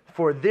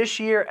for this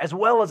year as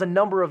well as a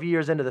number of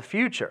years into the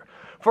future.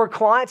 For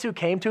clients who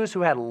came to us who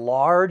had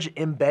large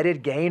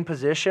embedded gain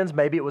positions,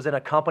 maybe it was in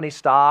a company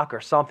stock or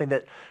something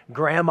that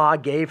grandma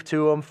gave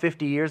to them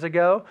 50 years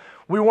ago,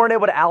 we weren't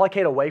able to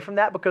allocate away from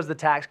that because of the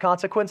tax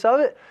consequence of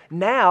it.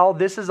 Now,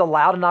 this has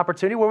allowed an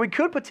opportunity where we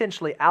could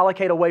potentially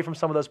allocate away from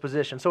some of those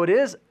positions. So it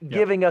is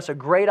giving us a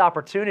great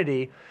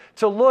opportunity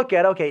to look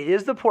at, okay,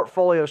 is the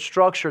portfolio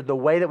structured the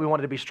way that we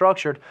want it to be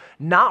structured,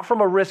 not from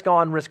a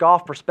risk-on,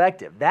 risk-off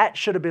perspective. That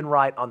should have been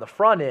right on the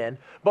front end,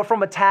 but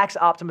from a tax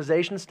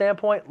optimization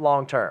standpoint,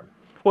 long-term.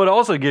 Well, it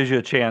also gives you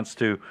a chance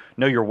to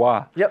know your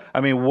why. Yep.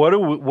 I mean, what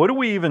are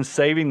we even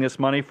saving this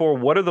money for?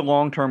 What are the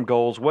long-term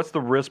goals? What's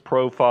the risk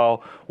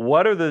profile?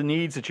 What are the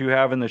needs that you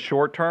have in the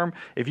short term?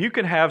 If you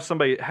can have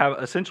somebody have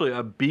essentially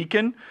a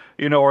beacon,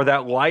 or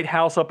that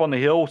lighthouse up on the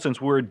hill, since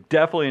we're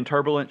definitely in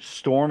turbulent,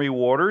 stormy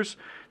waters,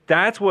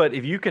 that's what,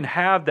 if you can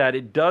have that,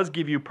 it does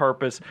give you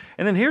purpose.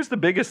 And then here's the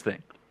biggest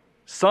thing.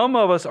 Some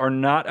of us are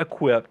not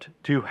equipped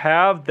to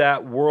have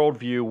that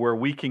worldview where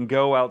we can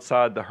go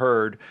outside the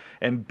herd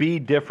and be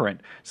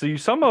different. So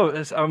some of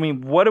us,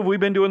 what have we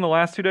been doing the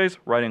last 2 days?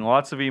 Writing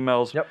lots of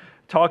emails,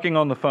 talking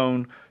on the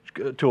phone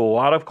to a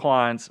lot of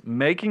clients,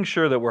 making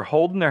sure that we're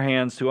holding their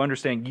hands to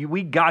understand,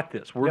 we got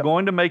this. We're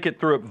going to make it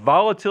through it.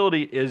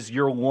 Volatility is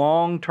your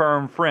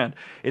long-term friend.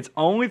 It's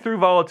only through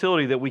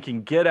volatility that we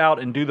can get out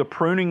and do the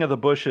pruning of the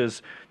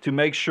bushes to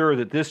make sure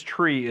that this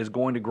tree is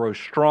going to grow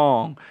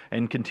strong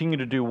and continue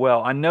to do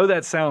well. I know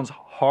that sounds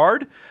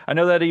hard. I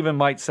know that even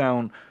might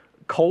sound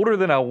colder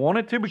than I want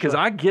it to, because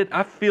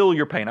I feel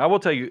your pain. I will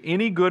tell you,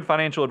 any good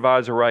financial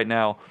advisor right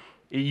now,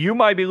 you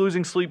might be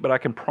losing sleep, but I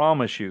can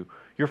promise you,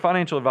 your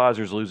financial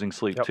advisor is losing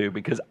sleep too,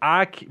 because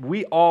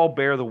we all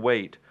bear the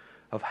weight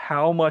of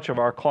how much of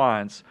our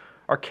clients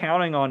are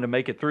counting on to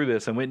make it through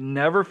this. And it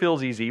never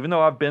feels easy. Even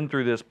though I've been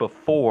through this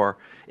before,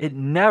 it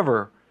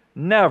never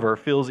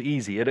feels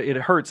easy. It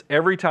hurts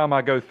every time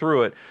I go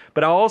through it.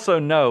 But I also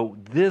know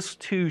this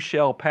too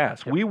shall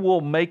pass. We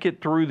will make it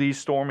through these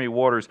stormy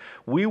waters.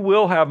 We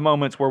will have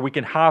moments where we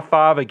can high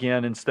five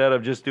again instead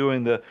of just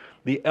doing the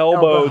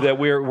elbow that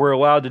we're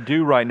allowed to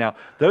do right now.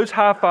 Those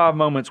high five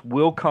moments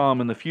will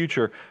come in the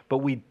future, but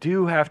we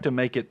do have to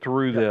make it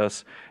through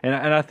this. And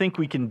I think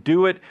we can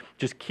do it.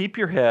 Just keep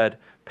your head,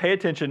 pay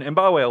attention. And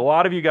by the way, a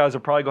lot of you guys are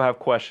probably going to have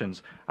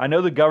questions. I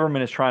know the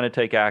government is trying to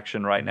take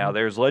action right now.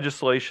 There's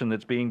legislation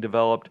that's being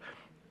developed.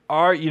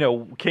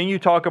 Can you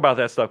talk about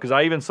that stuff? Because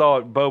I even saw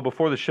it, Bo,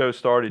 before the show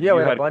started. Yeah, you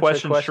we had had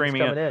questions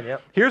streaming coming in.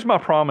 Yep. Here's my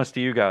promise to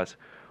you guys.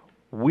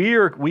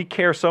 We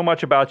care so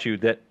much about you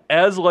that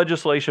as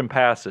legislation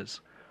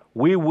passes,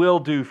 we will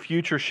do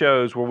future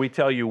shows where we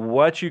tell you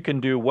what you can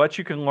do, what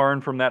you can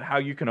learn from that, how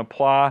you can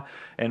apply,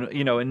 and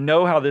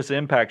know how this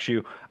impacts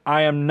you.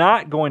 I am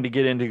not going to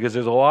get into, because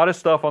there's a lot of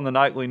stuff on the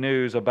nightly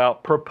news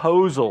about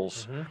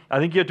proposals. Mm-hmm. I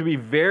think you have to be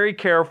very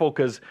careful,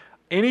 because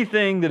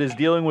anything that is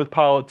dealing with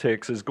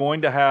politics is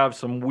going to have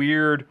some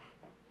weird.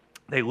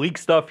 They leak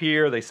stuff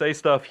here, they say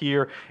stuff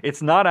here.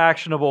 It's not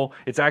actionable.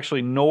 It's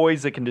actually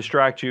noise that can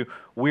distract you.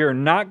 We are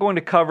not going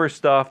to cover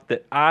stuff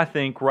that I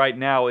think right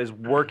now is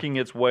working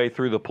its way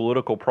through the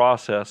political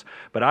process.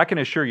 But I can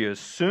assure you, as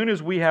soon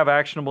as we have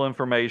actionable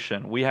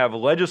information, we have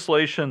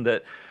legislation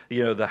that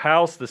the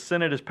House, the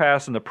Senate has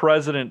passed, and the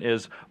President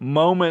is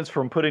moments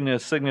from putting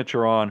his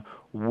signature on,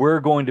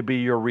 we're going to be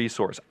your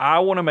resource. I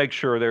want to make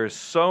sure there is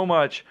so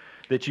much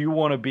that you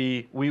want to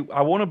be,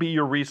 I want to be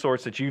your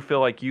resource, that you feel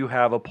like you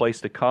have a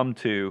place to come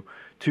to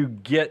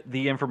get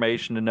the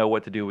information to know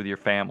what to do with your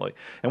family.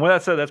 And with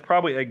that said, that's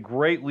probably a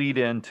great lead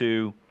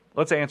into,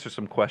 let's answer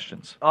some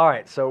questions. All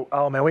right. So,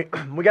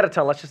 we got a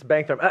ton. Let's just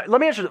bang through them. Let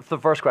me answer the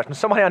first question.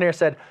 Somebody on here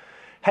said,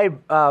 hey,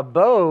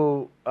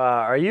 Bo,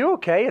 are you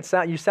okay?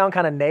 You sound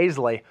kind of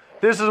nasally.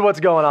 This is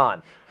what's going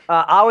on.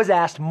 I was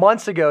asked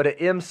months ago to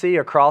MC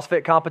a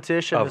CrossFit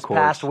competition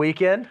past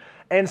weekend.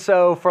 And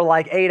so for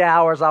like 8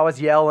 hours, I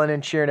was yelling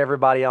and cheering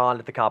everybody on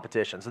at the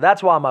competition. So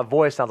that's why my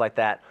voice sounds like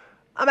that.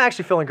 I'm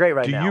actually feeling great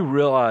right now. Do you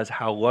realize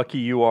how lucky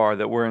you are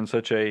that we're in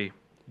such a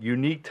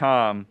unique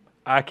time?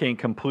 I can't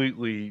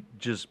completely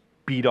just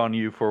beat on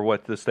you for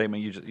what the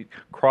statement you just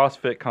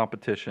CrossFit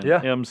competition,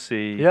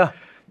 MC. Yeah.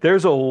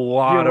 There's a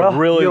lot of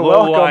really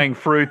low-lying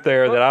fruit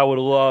there that I would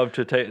love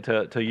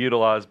to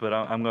utilize, but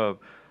I'm going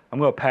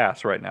to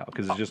pass right now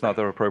because it's just not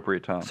the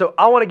appropriate time. So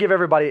I want to give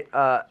everybody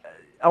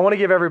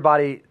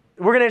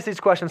we're going to answer these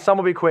questions. Some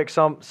will be quick.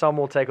 Some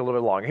will take a little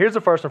bit longer. Here's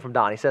the first one from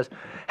Don. He says,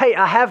 hey,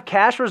 I have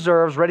cash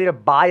reserves ready to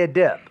buy a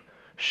dip.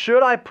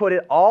 Should I put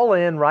it all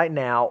in right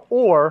now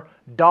or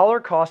dollar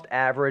cost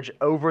average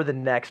over the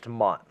next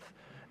month?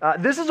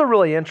 This is a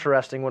really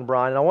interesting one,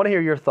 Brian, and I want to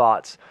hear your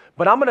thoughts.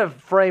 But I'm going to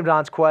frame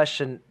Don's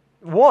question.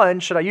 One,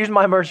 should I use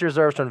my emergency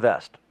reserves to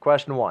invest?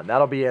 Question one.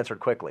 That'll be answered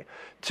quickly.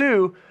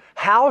 Two,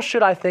 how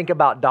should I think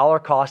about dollar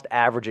cost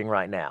averaging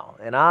right now?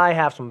 And I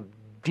have some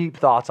deep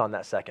thoughts on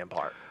that second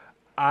part.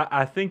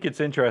 I think it's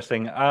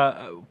interesting.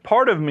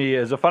 Part of me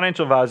as a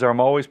financial advisor, I'm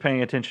always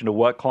paying attention to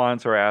what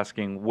clients are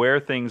asking, where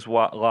things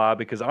lie,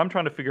 because I'm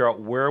trying to figure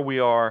out where we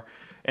are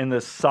in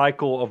the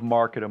cycle of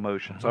market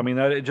emotions. I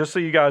mean, just so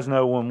you guys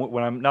know,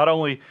 when I'm not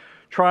only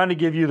trying to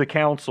give you the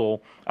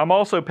counsel, I'm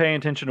also paying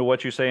attention to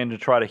what you're saying to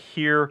try to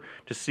hear,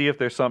 to see if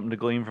there's something to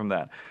glean from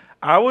that.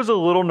 I was a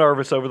little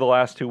nervous over the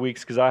last 2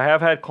 weeks because I have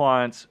had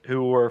clients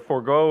who were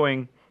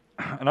foregoing,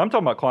 and I'm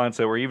talking about clients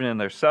that were even in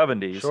their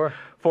 70s, Sure.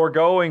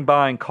 foregoing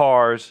buying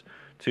cars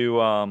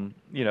to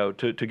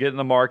get in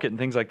the market and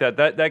things like that.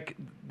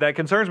 That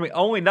concerns me,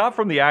 only not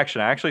from the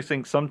action. I actually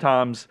think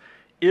sometimes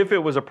if it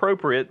was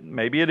appropriate,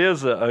 maybe it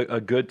is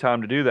a good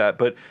time to do that.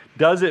 But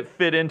does it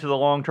fit into the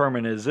long term?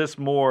 And is this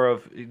more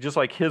of, just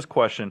like his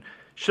question,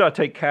 should I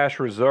take cash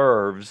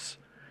reserves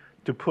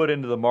to put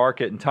into the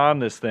market and time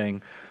this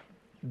thing?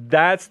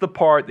 That's the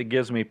part that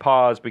gives me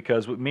pause,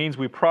 because it means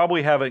we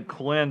probably haven't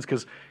cleansed.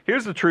 Because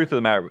here's the truth of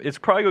the matter. It's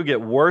probably going to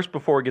get worse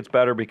before it gets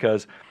better,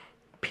 because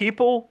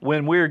people,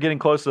 when we're getting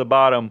close to the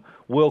bottom,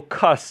 will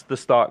cuss the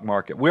stock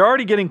market. We're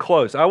already getting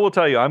close. I will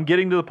tell you, I'm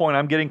getting to the point,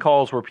 I'm getting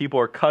calls where people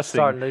are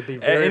cussing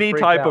any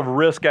type of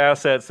risk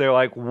assets. They're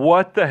like,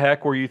 what the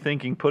heck were you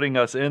thinking putting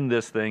us in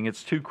this thing?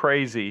 It's too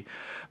crazy.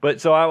 But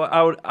so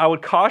I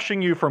would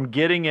caution you from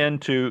getting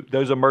into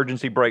those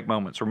emergency brake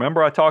moments.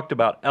 Remember, I talked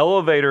about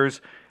elevators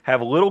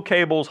have little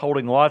cables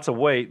holding lots of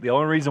weight. The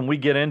only reason we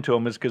get into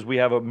them is because we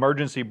have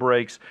emergency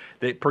brakes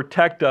that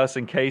protect us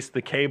in case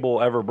the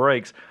cable ever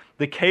breaks.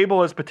 The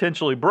cable is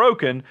potentially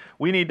broken.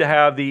 We need to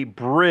have the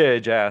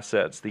bridge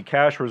assets, the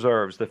cash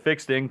reserves, the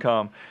fixed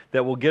income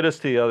that will get us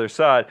to the other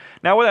side.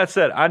 Now, with that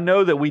said, I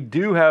know that we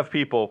do have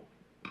people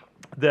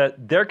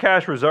that their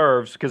cash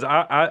reserves, because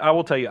I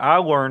will tell you, I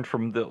learned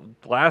from the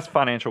last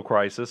financial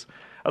crisis,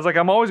 I was like,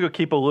 I'm always going to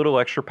keep a little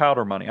extra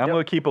powder money. I'm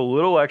going to keep a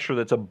little extra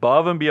that's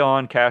above and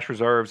beyond cash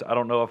reserves. I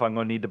don't know if I'm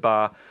going to need to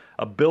buy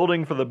a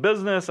building for the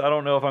business. I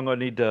don't know if I'm going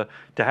to need to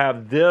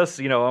have this.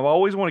 I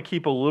always want to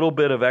keep a little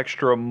bit of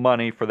extra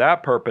money for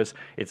that purpose.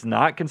 It's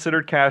not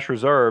considered cash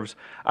reserves.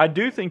 I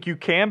do think you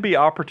can be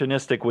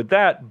opportunistic with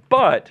that,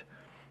 but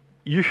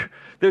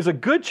there's a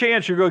good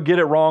chance you're going to get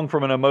it wrong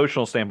from an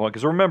emotional standpoint.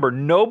 Because remember,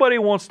 nobody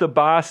wants to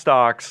buy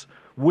stocks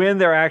when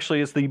there actually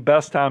is the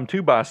best time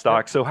to buy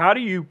stocks. So how do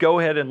you go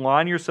ahead and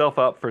line yourself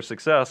up for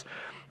success?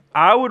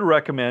 I would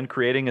recommend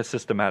creating a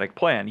systematic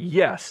plan.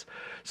 Yes.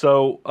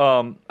 So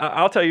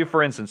I'll tell you,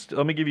 for instance,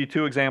 let me give you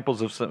two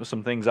examples of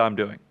some things I'm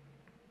doing.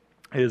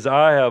 Is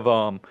I have,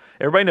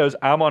 everybody knows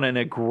I'm on an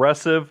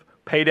aggressive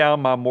pay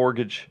down my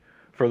mortgage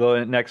for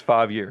the next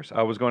 5 years.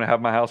 I was going to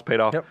have my house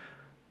paid off. Yep.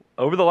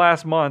 Over the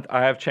last month,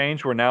 I have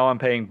changed where now I'm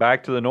paying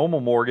back to the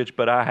normal mortgage,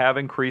 but I have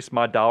increased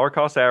my dollar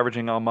cost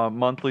averaging on my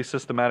monthly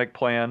systematic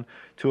plan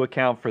to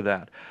account for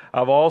that.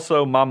 I've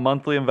also, my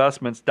monthly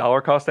investments,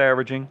 dollar cost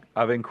averaging,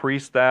 I've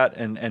increased that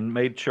and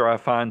made sure I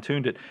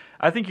fine-tuned it.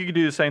 I think you could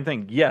do the same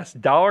thing. Yes,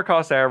 dollar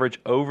cost average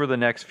over the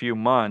next few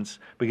months,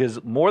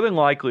 because more than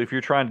likely, if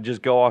you're trying to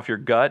just go off your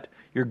gut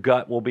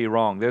will be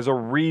wrong. There's a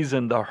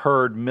reason the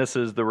herd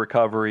misses the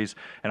recoveries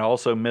and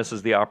also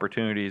misses the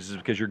opportunities, is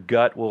because your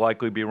gut will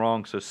likely be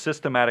wrong. So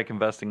systematic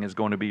investing is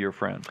going to be your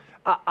friend.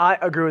 I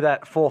agree with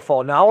that full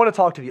fold. Now, I want to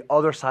talk to the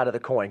other side of the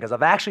coin, because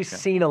I've actually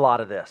seen a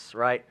lot of this,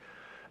 right?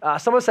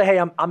 Someone say,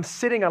 hey, I'm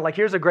sitting on,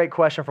 here's a great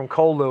question from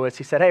Cole Lewis.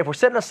 He said, hey, if we're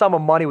sitting a sum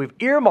of money we've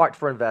earmarked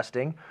for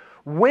investing,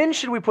 when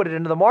should we put it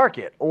into the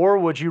market? Or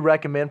would you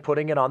recommend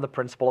putting it on the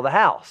principal of the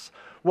house?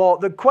 Well,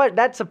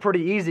 that's a pretty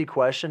easy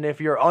question. If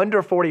you're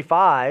under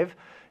 45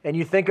 and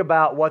you think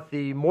about what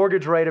the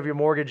mortgage rate of your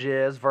mortgage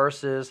is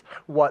versus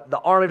what the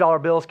army of dollar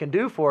bills can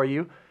do for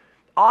you,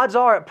 odds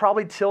are it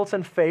probably tilts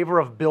in favor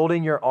of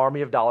building your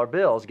army of dollar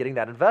bills, getting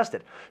that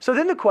invested. So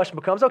then the question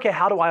becomes, okay,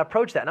 how do I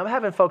approach that? And I'm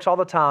having folks all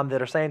the time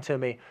that are saying to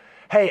me,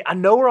 hey, I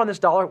know we're on this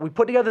dollar, we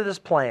put together this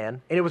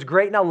plan, and it was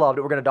great and I loved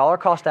it. We're going to dollar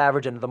cost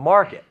average into the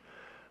market.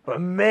 But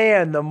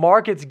man, the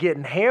market's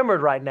getting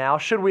hammered right now.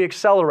 Should we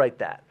accelerate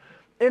that?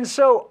 And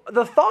so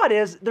the thought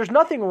is, there's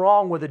nothing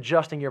wrong with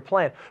adjusting your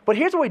plan. But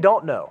here's what we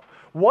don't know.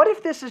 What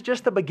if this is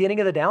just the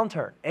beginning of the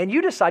downturn and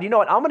you decide, you know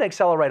what, I'm going to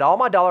accelerate all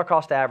my dollar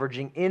cost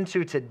averaging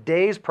into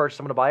today's purchase.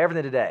 I'm going to buy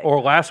everything today.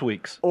 Or last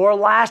week's. Or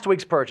last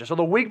week's purchase. Or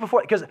the week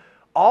before. Because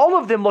all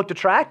of them looked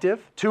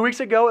attractive. 2 weeks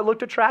ago it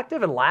looked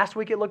attractive. And last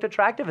week it looked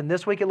attractive. And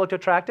this week it looked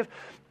attractive.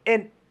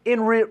 And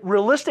in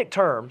realistic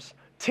terms,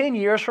 10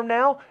 years from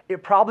now,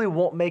 it probably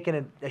won't make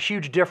a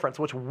huge difference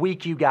which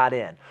week you got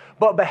in.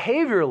 But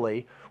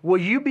behaviorally, will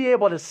you be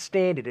able to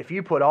stand it if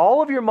you put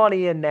all of your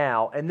money in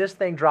now and this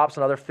thing drops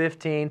another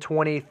 15,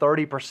 20,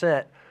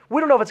 30%?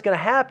 We don't know if it's going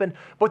to happen,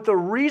 but the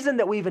reason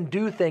that we even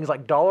do things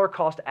like dollar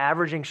cost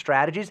averaging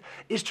strategies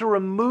is to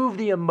remove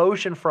the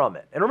emotion from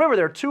it. And remember,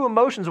 there are two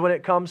emotions when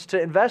it comes to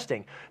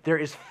investing. There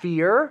is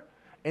fear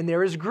and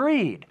there is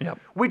greed. Yep.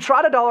 We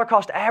try to dollar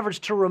cost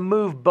average to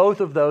remove both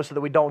of those so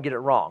that we don't get it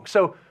wrong.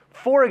 So,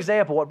 for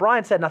example, what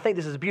Brian said, and I think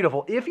this is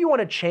beautiful, if you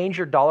want to change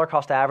your dollar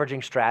cost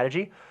averaging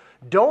strategy,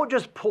 don't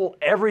just pull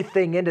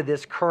everything into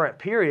this current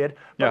period,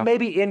 but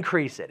maybe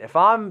increase it. If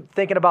I'm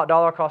thinking about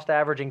dollar cost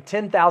averaging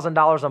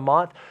 $10,000 a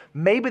month,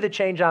 maybe the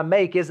change I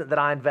make isn't that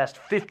I invest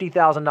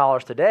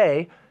 $50,000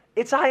 today,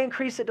 it's I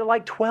increase it to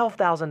like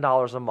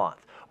 $12,000 a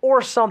month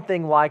or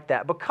something like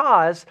that,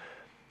 because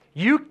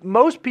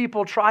most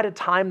people try to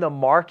time the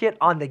market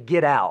on the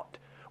get out.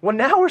 Well,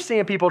 now we're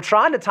seeing people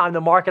trying to time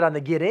the market on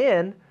the get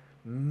in.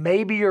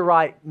 Maybe you're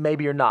right,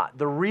 maybe you're not.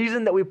 The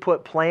reason that we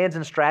put plans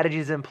and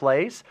strategies in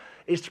place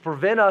is to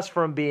prevent us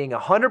from being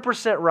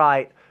 100%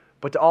 right,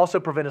 but to also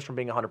prevent us from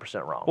being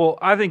 100% wrong. Well,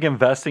 I think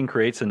investing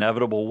creates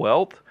inevitable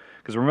wealth,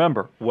 because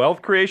remember,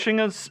 wealth creation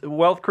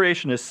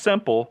is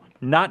simple,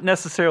 not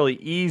necessarily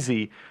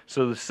easy.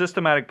 So the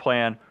systematic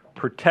plan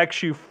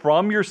protects you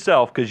from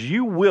yourself, because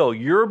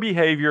your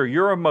behavior,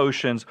 your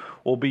emotions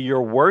will be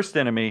your worst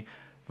enemy.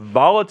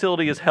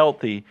 Volatility is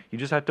healthy. You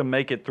just have to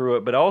make it through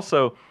it, but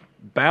also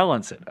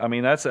balance it. I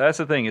mean, that's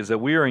the thing, is that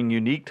we are in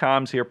unique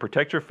times here.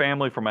 Protect your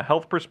family from a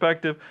health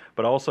perspective,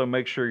 but also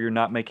make sure you're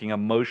not making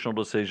emotional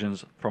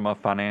decisions from a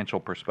financial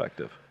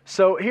perspective.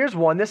 So here's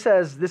one. This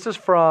is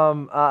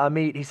from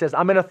Amit. He says,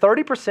 I'm in a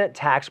 30%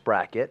 tax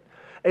bracket.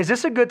 Is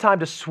this a good time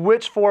to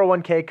switch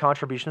 401k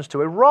contributions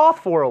to a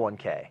Roth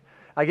 401k?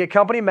 I get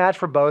company match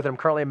for both, and I'm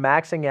currently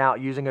maxing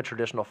out using a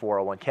traditional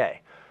 401k.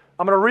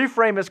 I'm going to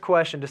reframe this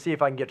question to see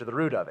if I can get to the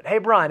root of it. Hey,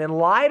 Brian, in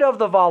light of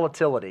the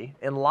volatility,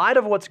 in light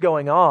of what's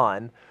going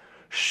on,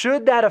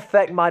 should that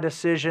affect my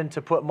decision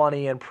to put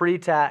money in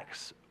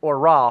pre-tax or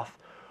Roth?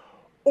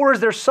 Or is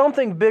there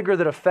something bigger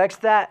that affects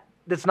that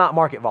that's not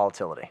market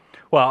volatility?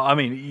 Well, I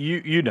mean,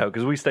 you know,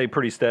 because we stay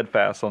pretty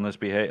steadfast on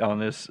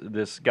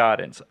this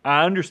guidance.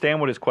 I understand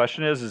what his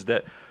question is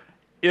that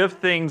if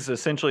things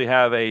essentially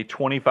have a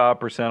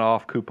 25%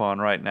 off coupon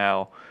right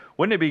now,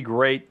 wouldn't it be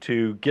great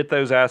to get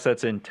those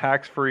assets in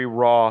tax-free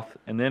Roth,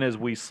 and then as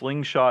we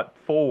slingshot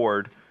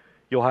forward,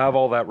 you'll have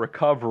all that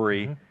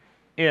recovery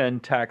in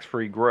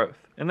tax-free growth,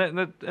 and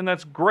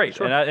that's great.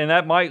 Sure. And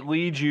that might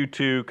lead you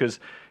to, because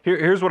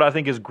here's what I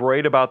think is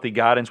great about the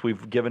guidance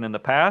we've given in the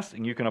past,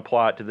 and you can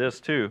apply it to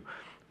this too.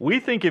 We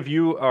think if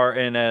you are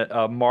in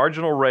a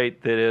marginal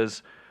rate that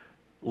is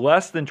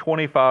less than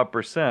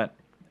 25%,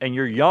 and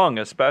you're young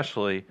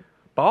especially,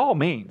 by all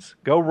means,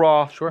 go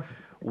Roth. Sure.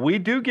 We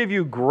do give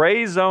you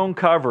gray zone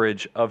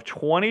coverage of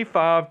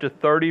 25 to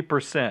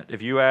 30%.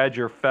 If you add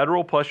your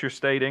federal plus your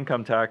state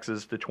income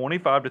taxes to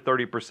 25 to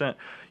 30%,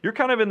 you're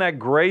kind of in that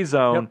gray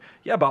zone. Yep.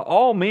 Yeah, by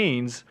all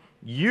means,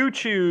 you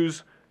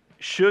choose,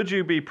 should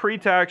you be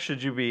pre-tax,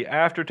 should you be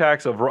after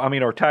tax,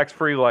 or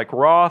tax-free like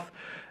Roth.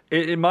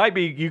 It might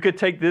be, you could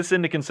take this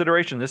into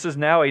consideration. This is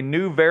now a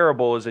new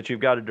variable, is that you've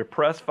got a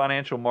depressed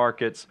financial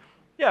markets.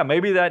 Yeah,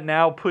 maybe that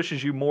now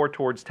pushes you more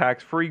towards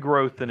tax-free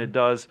growth than it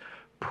does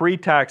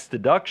pre-tax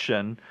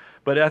deduction,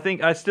 but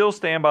I still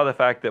stand by the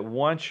fact that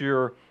once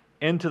you're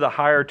into the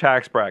higher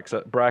tax brackets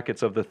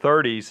of the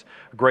 30s,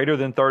 greater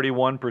than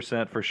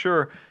 31% for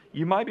sure,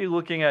 you might be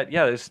looking at,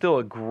 there's still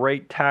a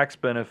great tax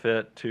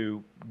benefit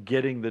to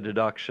getting the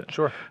deduction.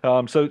 Sure.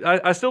 So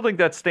I still think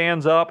that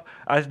stands up.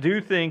 I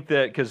do think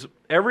that, because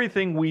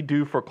everything we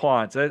do for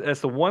clients, that's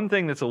the one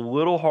thing that's a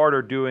little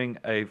harder doing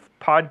a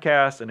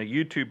podcast and a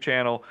YouTube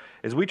channel,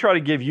 is we try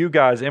to give you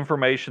guys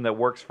information that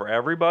works for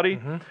everybody,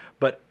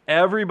 but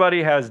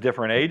everybody has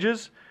different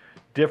ages,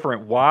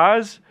 different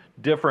whys,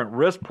 different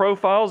risk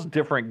profiles,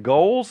 different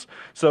goals.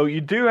 So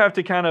you do have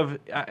to kind of,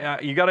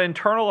 you got to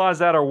internalize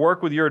that or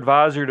work with your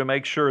advisor to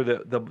make sure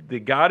that the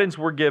guidance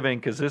we're giving,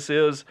 because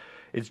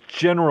it's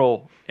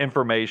general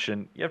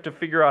information, you have to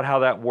figure out how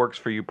that works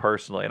for you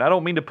personally. And I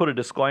don't mean to put a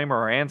disclaimer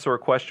or answer a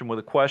question with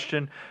a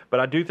question, but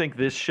I do think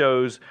this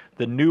shows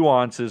the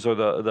nuances or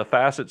the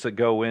facets that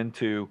go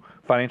into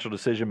financial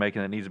decision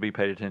making that needs to be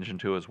paid attention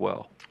to as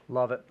well.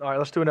 Love it. All right,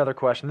 let's do another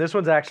question. This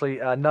one's actually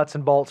nuts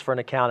and bolts for an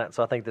accountant,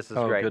 so I think this is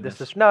great.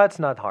 Goodness. No, it's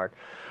not hard.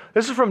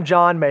 This is from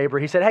John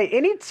Maber. He said, hey,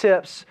 any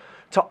tips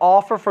to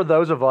offer for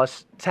those of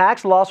us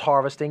tax loss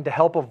harvesting to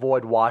help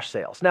avoid wash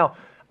sales? Now,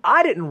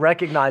 I didn't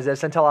recognize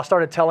this until I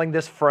started telling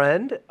this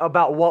friend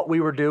about what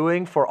we were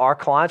doing for our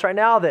clients right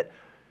now, that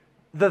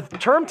the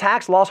term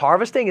tax loss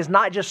harvesting is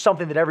not just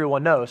something that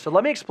everyone knows. So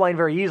let me explain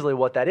very easily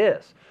what that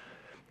is.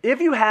 If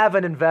you have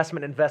an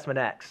investment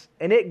X,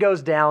 and it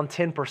goes down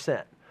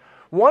 10%,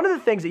 one of the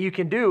things that you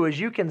can do is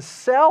you can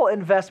sell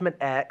investment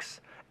X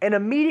and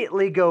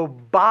immediately go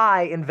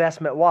buy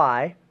investment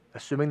Y,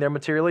 assuming they're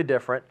materially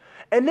different.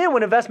 And then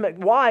when investment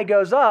Y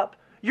goes up,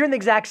 you're in the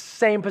exact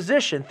same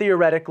position,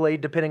 theoretically,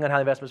 depending on how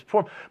the investments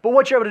perform. But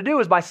what you're able to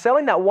do is by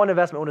selling that one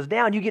investment when it's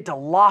down, you get to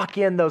lock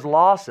in those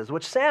losses,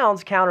 which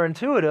sounds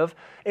counterintuitive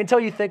until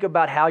you think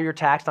about how you're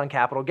taxed on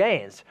capital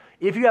gains.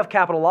 If you have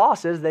capital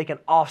losses, they can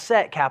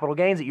offset capital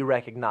gains that you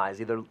recognize,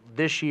 either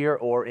this year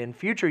or in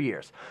future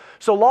years.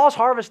 So loss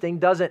harvesting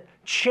doesn't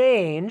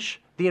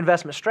change the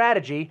investment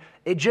strategy.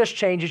 It just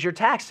changes your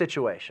tax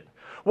situation.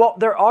 Well,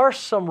 there are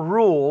some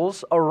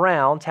rules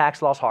around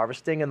tax loss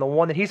harvesting, and the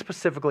one that he's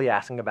specifically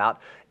asking about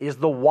is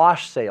the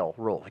wash sale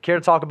rule. Care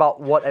to talk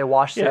about what a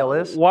wash sale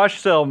is? Wash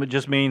sale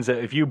just means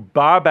that if you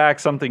buy back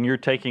something you're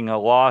taking a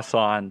loss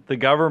on, the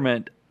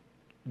government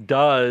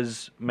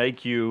does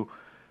make you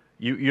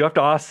have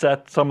to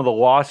offset some of the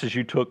losses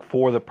you took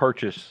for the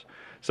purchase.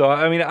 So,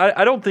 I mean,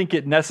 I don't think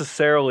it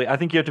necessarily, I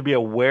think you have to be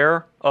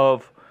aware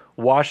of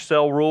wash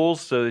sale rules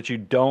so that you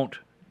don't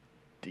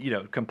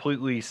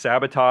completely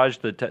sabotage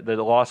the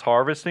loss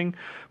harvesting.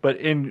 But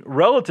in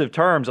relative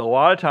terms, a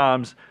lot of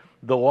times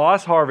the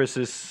loss harvest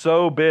is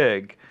so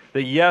big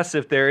that yes,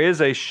 if there is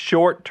a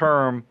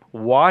short-term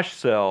wash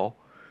sale,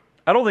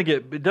 I don't think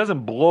it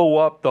doesn't blow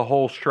up the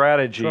whole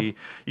strategy. Sure.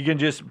 You can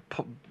just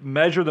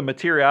measure the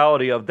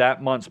materiality of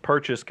that month's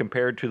purchase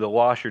compared to the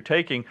loss you're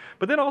taking,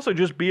 but then also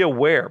just be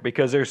aware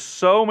because there's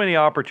so many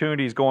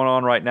opportunities going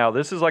on right now.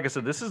 This is, like I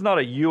said, this is not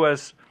a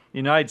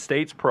United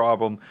States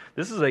problem.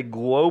 This is a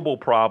global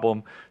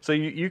problem. So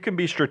you can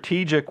be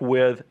strategic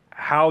with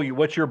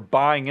what you're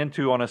buying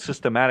into on a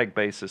systematic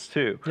basis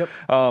too. Yep.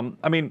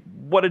 I mean,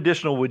 what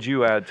additional would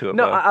you add to it?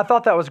 No, I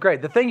thought that was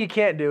great. The thing you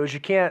can't do is you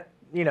can't,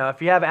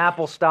 if you have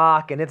Apple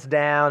stock and it's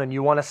down and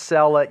you want to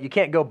sell it, you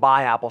can't go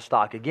buy Apple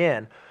stock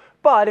again.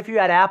 But if you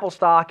had Apple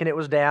stock and it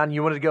was down,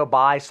 you wanted to go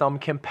buy some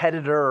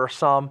competitor or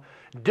some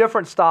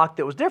different stock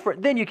that was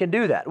different, then you can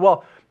do that.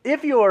 Well,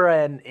 if you're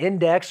an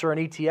index or an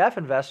ETF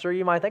investor,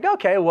 you might think,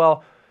 okay,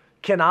 well,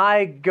 can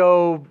I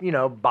go,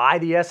 buy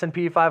the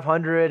S&P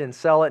 500 and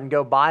sell it and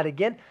go buy it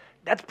again?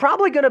 That's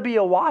probably going to be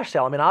a wash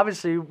sale. I mean,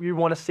 obviously, you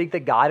want to seek the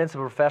guidance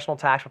of a professional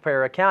tax preparer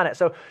or accountant.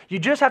 So you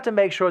just have to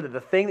make sure that the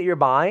thing that you're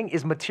buying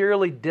is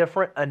materially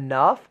different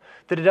enough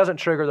that it doesn't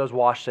trigger those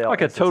wash sale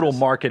like instances. A total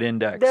market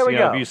index. There we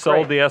go. If you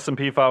sold the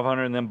S&P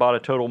 500 and then bought a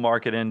total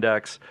market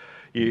index,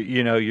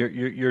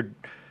 you're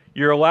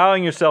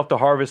allowing yourself to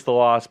harvest the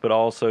loss, but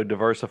also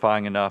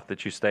diversifying enough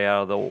that you stay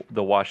out of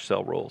the wash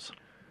sale rules.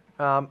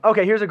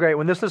 Okay, here's a great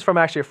one. This is from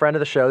actually a friend of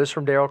the show. This is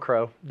from Daryl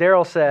Crow.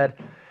 Daryl said,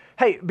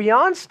 hey,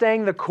 beyond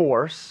staying the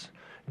course,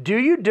 do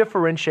you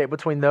differentiate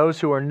between those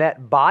who are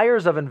net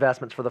buyers of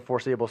investments for the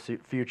foreseeable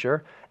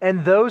future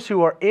and those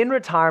who are in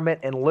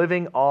retirement and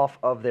living off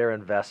of their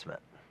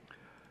investment?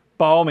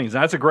 By all means,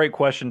 that's a great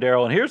question,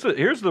 Daryl. And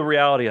here's the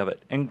reality of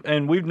it.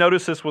 And we've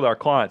noticed this with our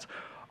clients.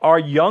 Our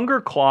younger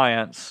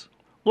clients,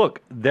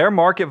 look, their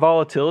market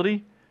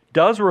volatility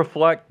does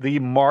reflect the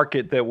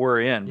market that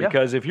we're in.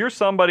 Because if you're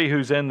somebody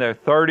who's in their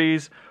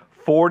 30s,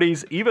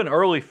 40s, even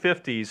early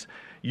 50s,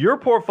 your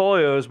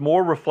portfolio is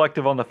more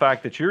reflective on the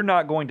fact that you're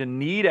not going to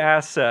need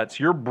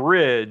assets. Your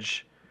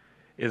bridge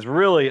is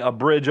really a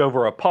bridge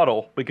over a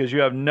puddle because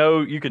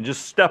you can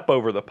just step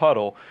over the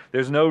puddle.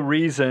 There's no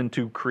reason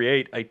to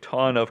create a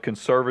ton of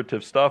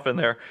conservative stuff in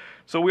there.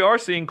 So we are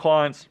seeing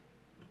clients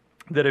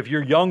that if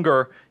you're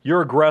younger,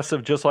 you're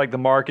aggressive just like the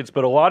markets,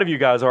 but a lot of you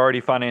guys are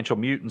already financial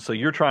mutants, so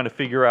you're trying to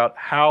figure out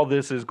how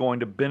this is going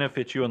to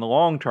benefit you in the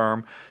long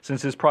term,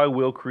 since this probably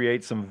will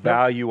create some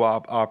value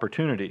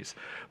opportunities.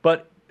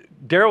 But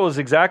Daryl is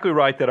exactly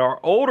right that our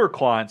older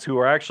clients who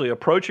are actually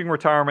approaching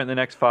retirement in the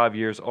next 5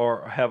 years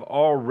have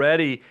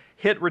already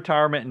hit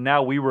retirement, and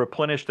now we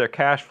replenish their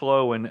cash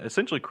flow and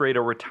essentially create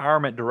a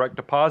retirement direct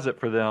deposit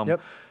for them.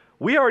 Yep.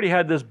 We already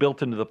had this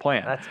built into the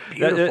plan. That's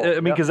beautiful. I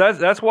mean, because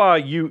that's why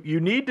you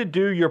need to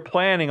do your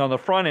planning on the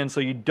front end so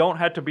you don't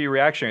have to be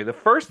reactionary. The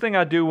first thing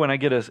I do when I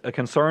get a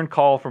concerned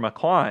call from a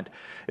client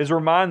is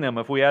remind them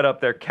if we add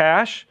up their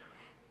cash,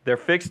 their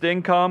fixed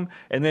income,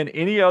 and then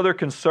any other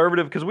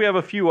conservative, because we have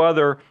a few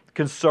other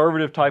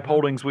conservative type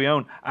holdings we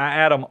own. I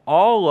add them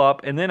all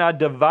up, and then I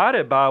divide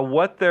it by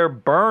what their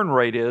burn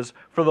rate is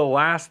for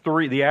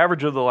the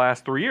average of the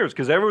last 3 years.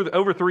 Because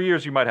over 3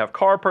 years, you might have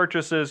car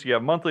purchases, you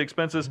have monthly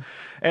expenses,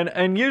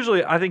 and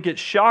usually I think it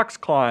shocks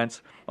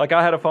clients. Like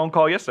I had a phone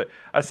call yesterday.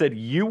 I said,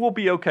 you will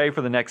be okay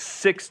for the next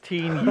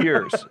 16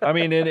 years. I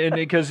mean, and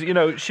because,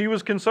 she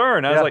was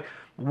concerned. I was like,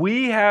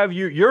 we have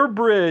your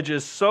bridge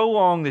is so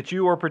long that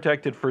you are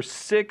protected for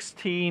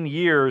 16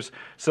 years.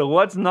 So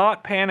let's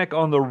not panic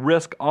on the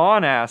risk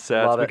on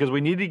assets because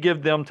we need to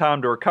give them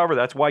time to recover.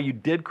 That's why you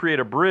did create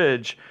a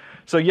bridge.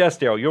 So yes,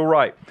 Daryl, you're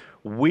right.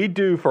 We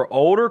do for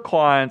older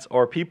clients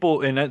or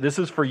people, and this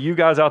is for you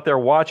guys out there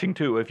watching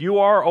too. If you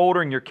are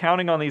older and you're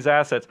counting on these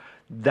assets,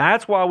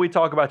 that's why we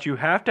talk about you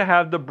have to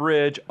have the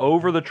bridge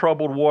over the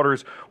troubled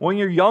waters. When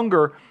you're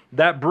younger,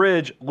 that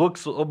bridge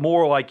looks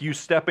more like you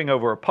stepping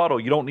over a puddle.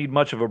 You don't need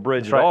much of a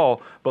bridge at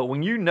all. But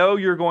when you know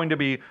you're going to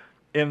be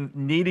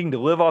needing to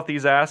live off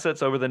these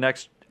assets over the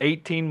next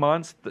 18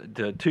 months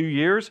to 2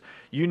 years,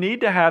 you need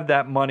to have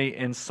that money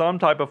in some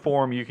type of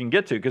form you can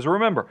get to. Because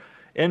remember,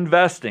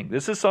 investing,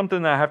 this is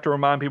something that I have to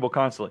remind people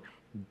constantly.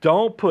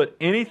 Don't put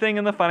anything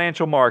in the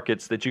financial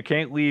markets that you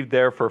can't leave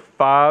there for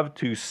 5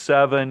 to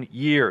 7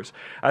 years.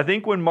 I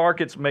think when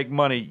markets make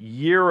money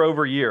year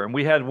over year, and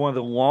we had one of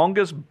the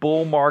longest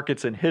bull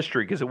markets in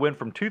history because it went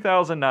from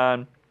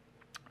 2009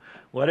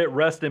 let it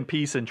rest in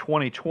peace in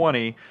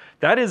 2020.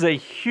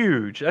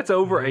 That's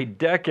over a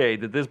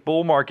decade that this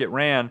bull market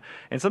ran.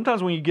 And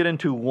sometimes when you get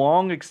into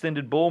long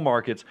extended bull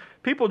markets,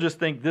 people just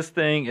think this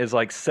thing is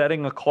like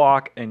setting a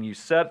clock and you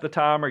set the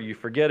timer, you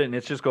forget it, and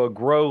it's just going to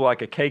grow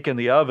like a cake in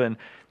the oven.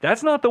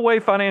 That's not the way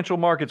financial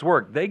markets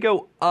work. They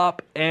go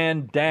up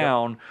and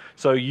down. Yep.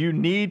 So you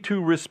need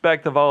to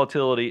respect the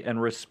volatility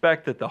and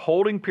respect that the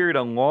holding period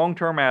on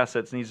long-term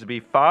assets needs to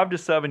be 5 to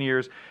 7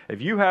 years.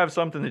 If you have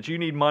something that you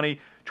need money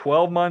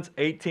 12 months,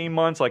 18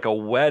 months, like a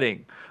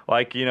wedding,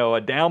 like,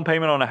 a down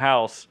payment on a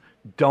house,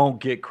 don't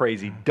get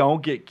crazy.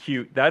 Don't get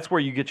cute. That's where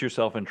you get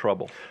yourself in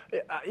trouble.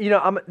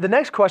 The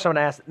next question I'm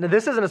going to ask, now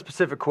this isn't a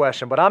specific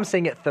question, but I'm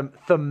seeing it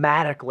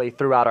thematically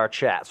throughout our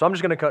chat. So I'm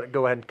just going to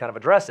go ahead and kind of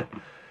address it.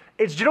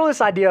 It's generally this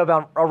idea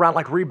around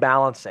like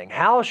rebalancing.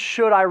 How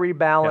should I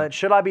rebalance? Yeah.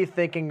 Should I be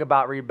thinking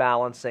about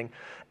rebalancing?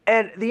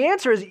 And the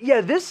answer is,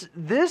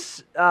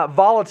 this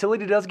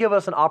volatility does give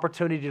us an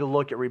opportunity to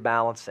look at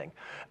rebalancing.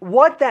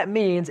 What that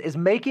means is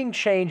making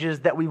changes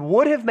that we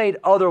would have made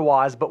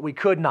otherwise, but we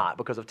could not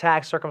because of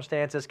tax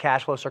circumstances,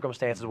 cash flow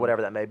circumstances,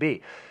 whatever that may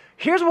be.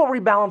 Here's what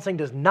rebalancing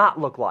does not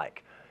look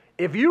like.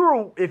 If you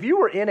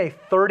were in a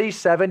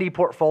 30-70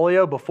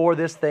 portfolio before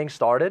this thing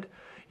started,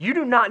 you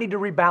do not need to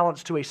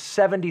rebalance to a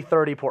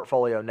 70-30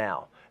 portfolio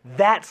now.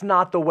 That's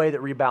not the way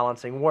that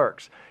rebalancing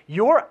works.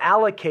 Your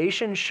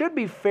allocation should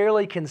be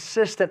fairly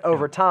consistent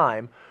over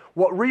time.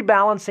 What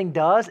rebalancing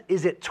does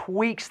is it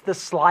tweaks the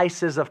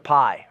slices of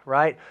pie,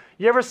 right?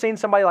 You ever seen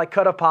somebody like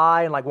cut a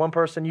pie and like one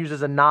person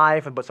uses a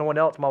knife, but someone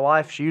else, my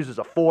wife, she uses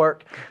a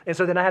fork. And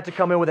so then I have to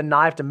come in with a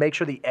knife to make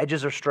sure the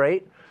edges are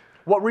straight.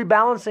 What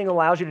rebalancing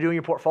allows you to do in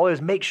your portfolio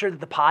is make sure that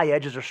the pie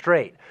edges are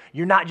straight.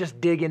 You're not just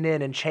digging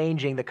in and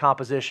changing the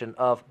composition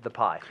of the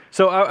pie.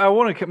 So I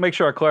want to make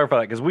sure I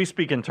clarify that because we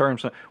speak in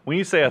terms of, when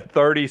you say a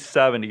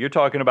 30-70, you're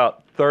talking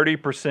about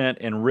 30%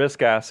 in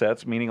risk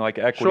assets, meaning like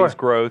equities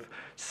growth,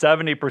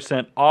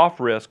 70%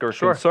 off risk or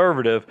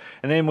conservative.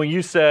 And then when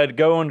you said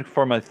going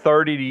from a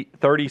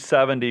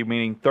 30-70,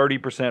 meaning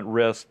 30%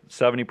 risk,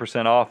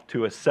 70% off,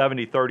 to a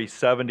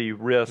 70-30-70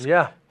 risk,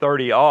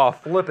 30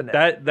 off. Flipping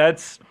it.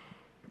 That's...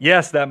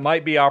 Yes, that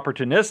might be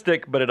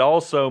opportunistic, but it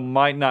also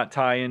might not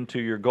tie into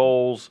your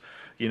goals,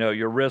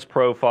 your risk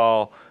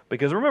profile.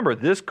 Because remember,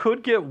 this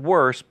could get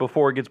worse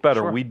before it gets better.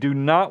 Sure. We do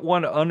not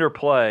want to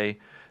underplay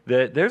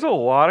that there's a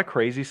lot of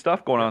crazy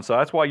stuff going on. So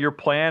that's why your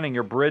plan and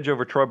your bridge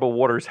over troubled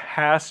waters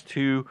has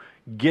to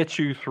get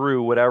you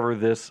through whatever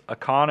this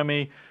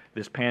economy,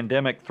 this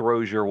pandemic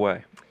throws your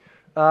way.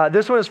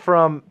 This one is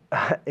from,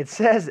 it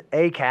says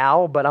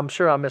ACAL, but I'm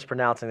sure I'm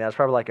mispronouncing that. It's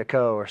probably like a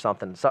co or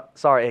something.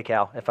 Sorry,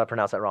 ACAL, if I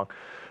pronounce that wrong.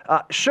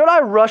 Should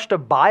I rush to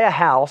buy a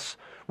house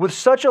with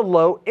such a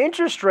low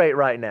interest rate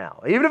right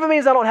now, even if it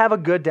means I don't have a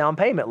good down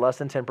payment, less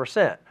than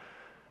 10%?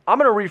 I'm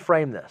going to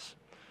reframe this.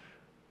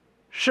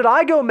 Should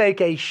I go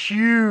make a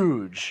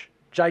huge,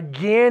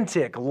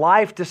 gigantic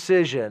life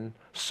decision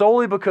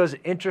solely because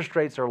interest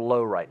rates are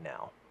low right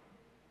now?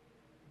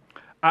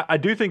 I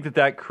do think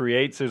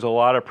there's a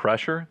lot of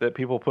pressure that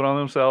people put on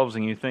themselves,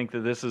 and you think that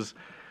this is.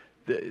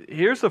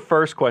 Here's the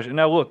first question.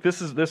 Now, look,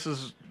 this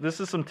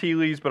is some tea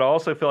leaves, but I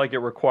also feel like it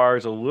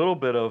requires a little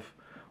bit of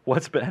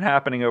what's been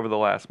happening over the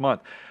last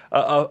month.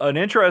 An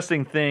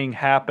interesting thing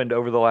happened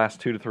over the last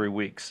 2 to 3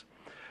 weeks.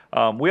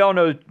 We all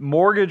know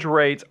mortgage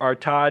rates are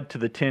tied to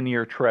the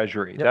 10-year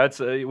Treasury. Yep. That's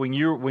when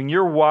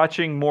you're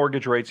watching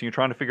mortgage rates and you're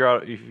trying to figure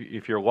out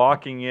if you're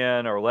locking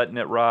in or letting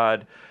it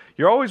ride.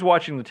 You're always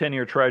watching the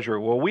 10-year Treasury.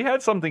 Well, we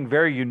had something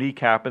very unique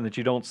happen that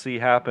you don't see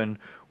happen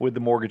with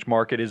the mortgage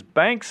market is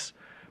banks,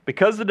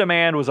 because the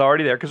demand was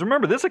already there. Because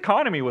remember, this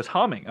economy was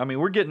humming. I mean,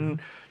 we're getting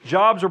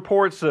jobs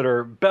reports that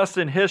are best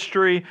in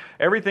history.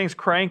 Everything's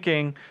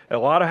cranking. A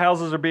lot of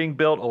houses are being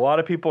built. A lot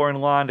of people are in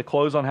line to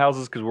close on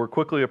houses because we're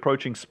quickly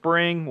approaching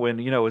spring when,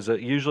 is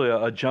usually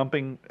a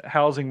jumping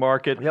housing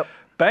market. Yep.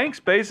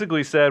 Banks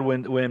basically said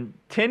when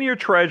 10-year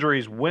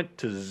Treasuries went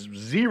to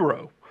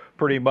zero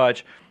pretty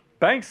much,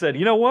 banks said,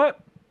 you know what?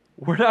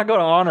 We're not going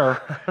to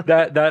honor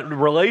that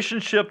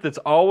relationship that's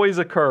always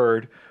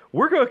occurred.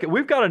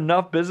 We've got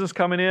enough business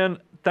coming in.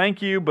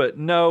 Thank you, but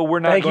no, we're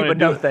not going to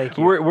do. Thank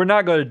you. We're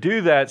not going to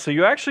do that. So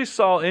you actually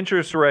saw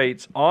interest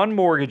rates on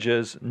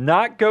mortgages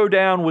not go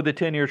down with the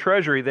 10-year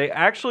Treasury. They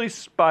actually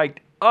spiked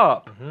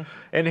up. Mm-hmm.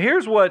 And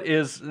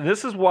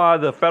this is why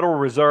the Federal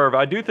Reserve,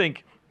 I do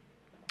think.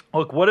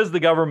 Look, what has the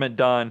government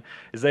done?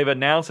 Is they've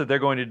announced that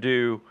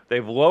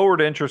they've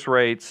lowered interest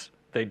rates.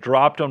 They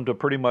dropped them to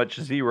pretty much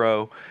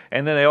zero,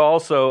 and then they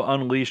also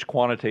unleashed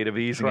quantitative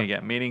easing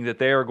again, meaning that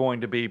they are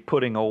going to be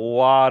putting a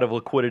lot of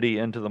liquidity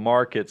into the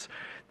markets.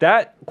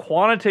 That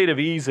quantitative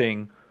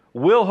easing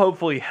will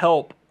hopefully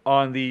help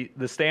on the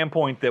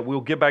standpoint that we'll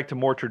get back to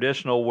more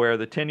traditional where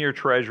the 10-year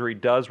Treasury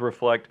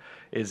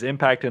is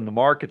impacting the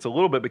markets a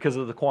little bit because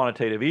of the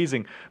quantitative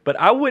easing. But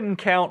I wouldn't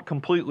count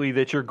completely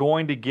that you're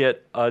going to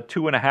get a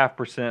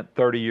 2.5%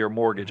 30-year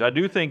mortgage. I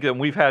do think, and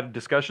we've had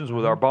discussions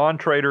with our bond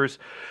traders,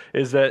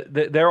 is that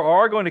there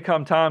are going to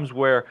come times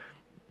where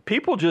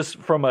people just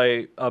from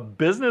a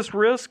business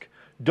risk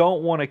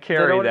don't want to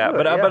carry wanna that. do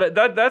it,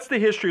 But that's the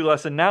history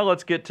lesson. Now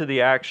let's get to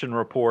the action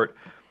report.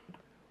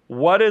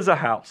 What is a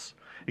house?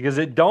 Because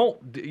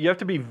you have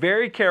to be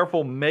very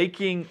careful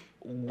making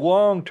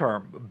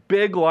long-term,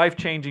 big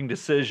life-changing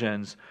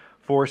decisions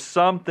for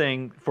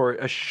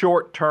a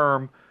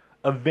short-term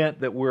event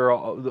that we're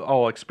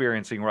all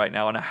experiencing right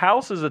now. And a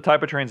house is a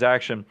type of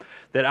transaction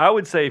that I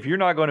would say if you're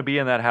not going to be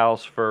in that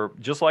house for,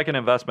 just like an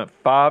investment,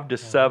 5 to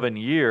 7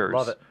 years,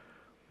 Love it.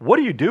 what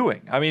are you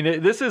doing? I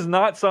mean, this is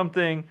not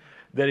something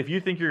that if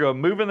you think you're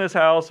going to move in this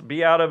house,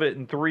 be out of it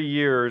in 3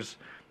 years,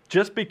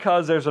 just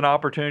because there's an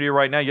opportunity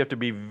right now, you have to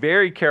be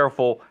very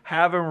careful,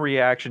 have a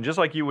reaction, just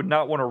like you would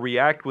not want to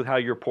react with how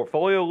your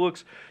portfolio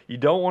looks. You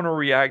don't want to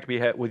react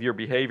with your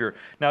behavior.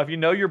 Now, if you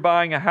know you're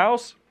buying a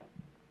house,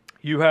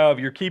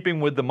 you're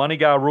keeping with the money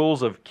guy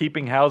rules of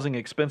keeping housing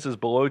expenses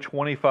below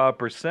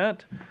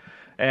 25%.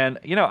 And,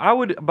 I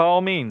would, by all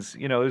means,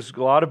 there's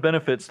a lot of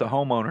benefits to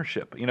home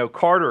ownership.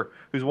 Carter,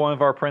 who's one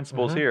of our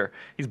principals here,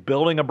 he's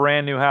building a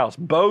brand new house.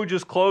 Bo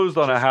just closed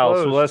on a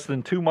house less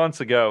than 2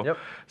 months ago. Yep.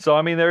 So,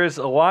 I mean, there is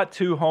a lot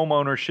to home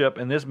ownership,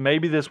 and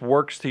maybe this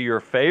works to your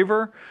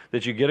favor,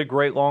 that you get a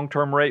great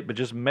long-term rate, but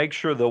just make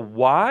sure the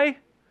why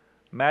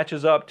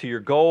matches up to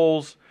your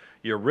goals,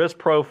 your risk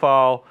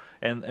profile,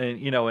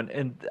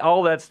 and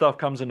all that stuff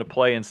comes into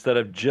play instead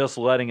of just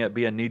letting it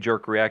be a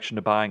knee-jerk reaction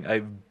to buying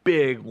a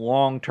big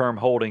long-term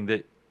holding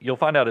that you'll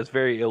find out is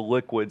very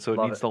illiquid, so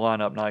it needs to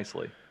line up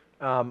nicely.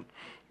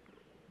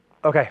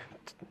 Okay,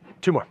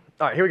 2 more.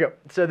 All right, here we go.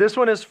 So this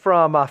one is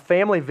from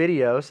Family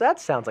Videos. That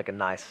sounds like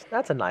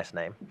that's a nice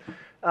name.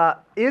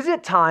 Is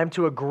it time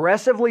to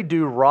aggressively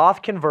do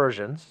Roth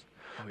conversions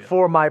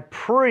for my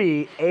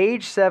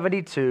pre-age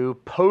 72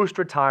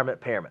 post-retirement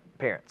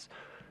parents?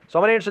 So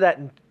I'm going to answer that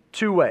in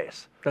 2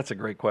 ways. That's a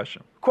great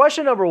question.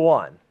 Question number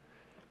 1,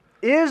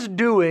 is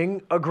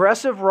doing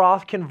aggressive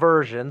Roth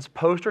conversions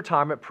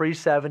post-retirement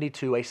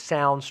pre-72 a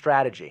sound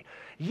strategy?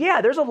 Yeah,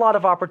 there's a lot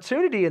of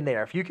opportunity in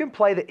there. If you can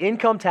play the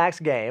income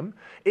tax game,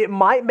 it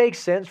might make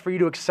sense for you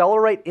to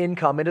accelerate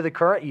income into the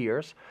current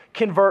years,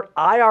 convert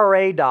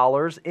IRA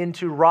dollars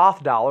into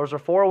Roth dollars or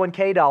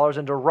 401k dollars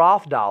into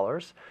Roth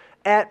dollars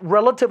at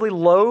relatively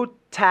low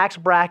tax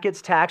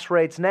brackets, tax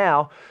rates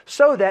now,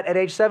 so that at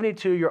age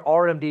 72, your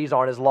RMDs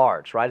aren't as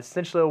large, right? It's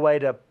essentially a way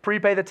to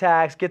prepay the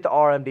tax, get the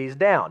RMDs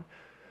down.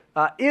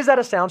 Is that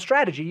a sound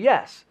strategy?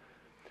 Yes.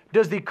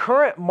 Does the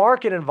current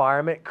market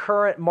environment,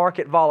 current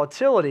market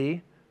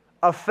volatility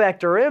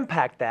affect or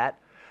impact that?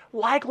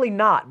 Likely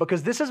not,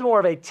 because this is more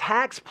of a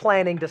tax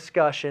planning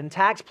discussion,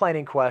 tax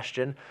planning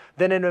question,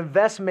 than an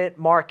investment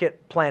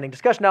market planning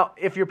discussion. Now,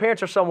 if your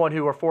parents are someone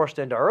who are forced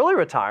into early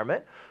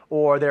retirement,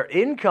 or their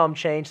income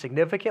changed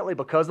significantly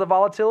because of the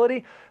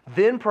volatility,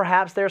 then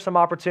perhaps there's some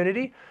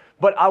opportunity.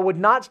 But I would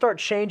not start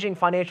changing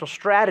financial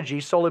strategy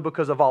solely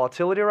because of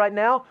volatility right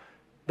now.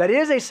 That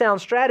is a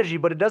sound strategy,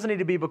 but it doesn't need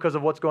to be because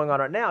of what's going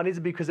on right now. It needs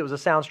to be because it was a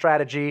sound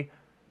strategy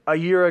a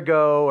year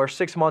ago or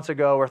 6 months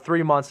ago or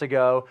 3 months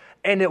ago,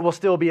 and it will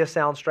still be a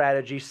sound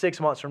strategy 6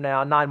 months from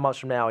now, 9 months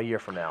from now, a year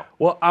from now.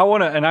 Well,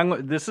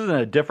 this isn't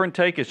a different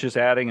take. It's just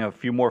adding a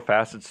few more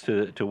facets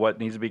to what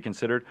needs to be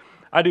considered.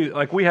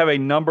 We have a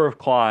number of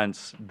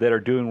clients that are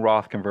doing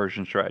Roth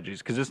conversion strategies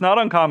because it's not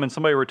uncommon.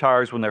 Somebody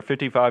retires when they're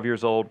 55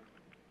 years old.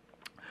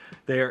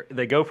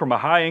 They go from a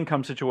high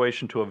income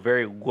situation to a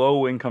very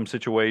low income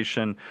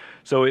situation.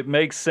 So it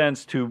makes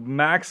sense to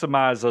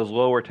maximize those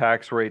lower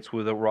tax rates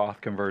with a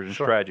Roth conversion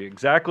strategy.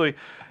 Exactly.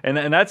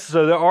 And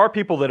so there are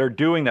people that are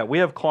doing that. We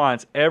have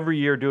clients every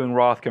year doing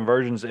Roth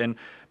conversions. And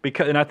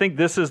I think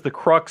this is the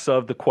crux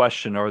of the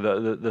question, or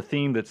the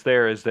theme that's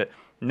there, is that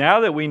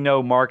now that we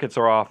know markets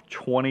are off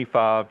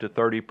 25 to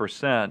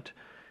 30%,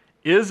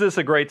 is this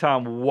a great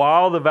time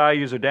while the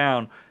values are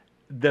down?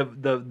 The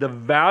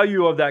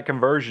value of that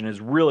conversion is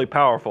really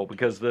powerful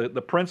because the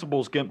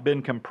principal's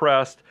been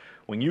compressed.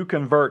 When you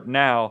convert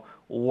now,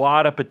 a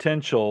lot of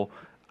potential.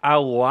 I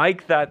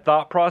like that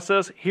thought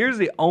process. Here's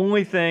the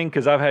only thing,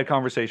 because I've had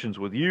conversations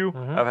with you,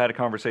 I've had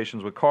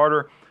conversations with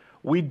Carter.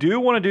 We do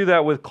want to do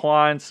that with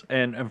clients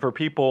and for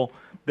people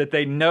that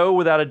they know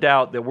without a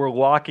doubt that we're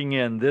locking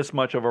in this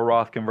much of a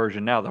Roth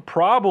conversion. Now, the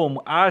problem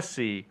I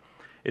see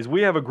is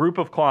we have a group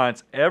of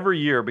clients every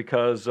year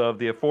because of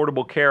the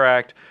Affordable Care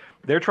Act.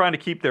 They're trying to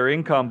keep their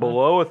income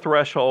below a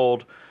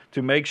threshold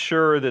to make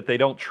sure that they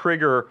don't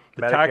trigger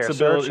the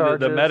taxability,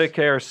 the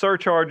Medicare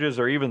surcharges,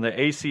 or even the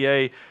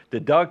ACA the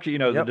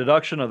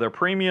deduction of their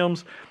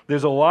premiums.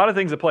 There's a lot of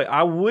things at play.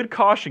 I would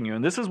caution you,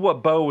 and this is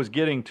what Bo was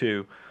getting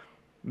to.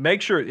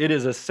 Make sure it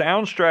is a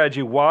sound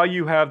strategy while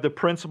you have the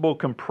principal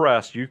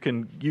compressed. You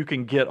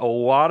can get a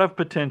lot of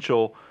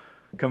potential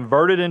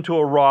converted into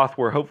a Roth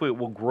where hopefully it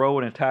will grow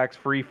in a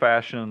tax-free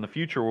fashion in the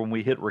future when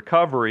we hit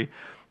recovery.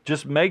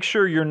 Just make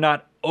sure you're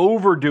not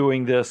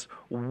overdoing this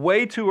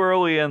way too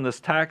early in this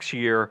tax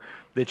year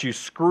that you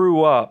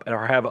screw up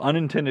or have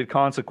unintended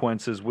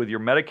consequences with your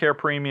Medicare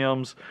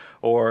premiums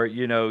or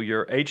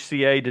your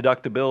HCA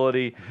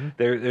deductibility.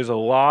 There's a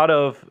lot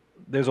of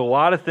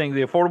things.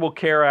 The Affordable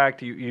Care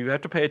Act, you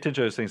have to pay attention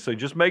to those things. So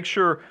just make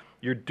sure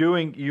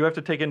you have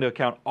to take into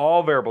account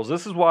all variables.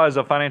 This is why, as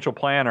a financial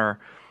planner,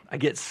 I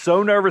get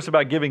so nervous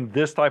about giving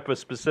this type of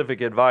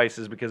specific advice,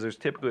 is because there's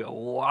typically a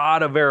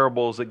lot of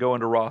variables that go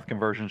into Roth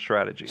conversion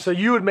strategies. So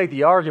you would make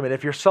the argument,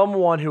 if you're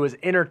someone who is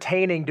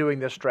entertaining doing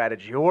this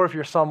strategy, or if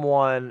you're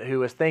someone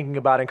who is thinking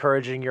about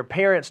encouraging your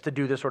parents to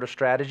do this sort of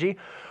strategy,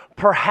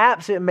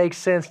 perhaps it makes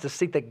sense to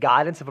seek the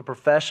guidance of a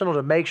professional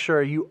to make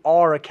sure you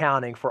are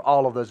accounting for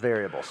all of those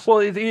variables.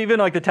 Well, even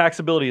like the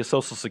taxability of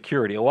Social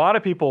Security. A lot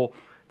of people,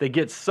 they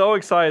get so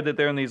excited that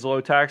they're in these low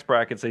tax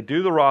brackets, they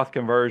do the Roth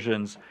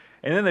conversions,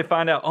 and then they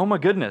find out, oh my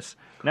goodness,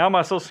 now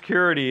my Social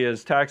Security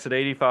is taxed at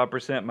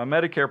 85%. My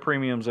Medicare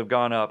premiums have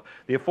gone up.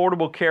 The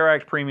Affordable Care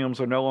Act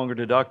premiums are no longer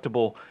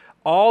deductible.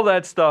 All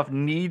that stuff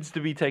needs to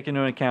be taken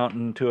into account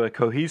into a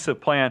cohesive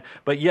plan.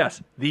 But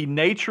yes, the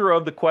nature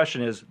of the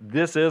question is,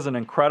 this is an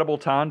incredible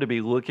time to be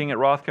looking at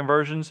Roth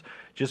conversions.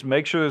 Just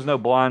make sure there's no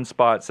blind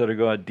spots that are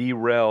going to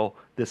derail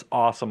this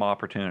awesome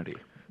opportunity.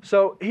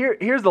 So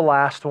here's the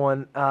last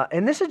one,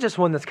 and this is just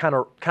one that's kind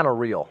of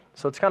real.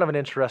 So it's kind of an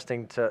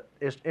interesting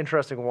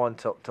one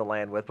to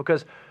land with,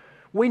 because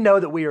we know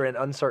that we are in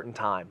uncertain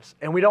times,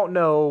 and we don't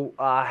know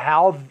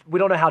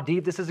how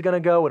deep this is going to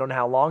go. We don't know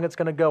how long it's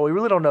going to go. We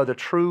really don't know the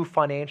true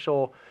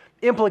financial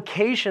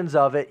implications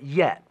of it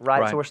yet,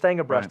 right? So we're staying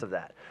abreast of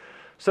that.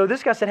 So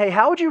this guy said, hey,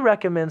 how would you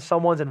recommend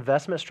someone's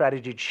investment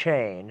strategy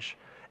change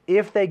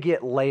if they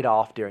get laid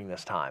off during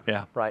this time?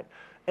 Yeah. Right.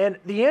 And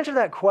the answer to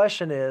that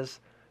question is,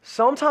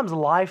 sometimes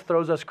life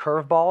throws us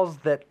curveballs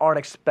that aren't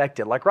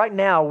expected. Like right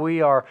now,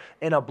 we are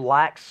in a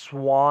black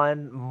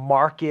swan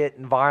market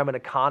environment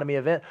economy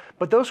event,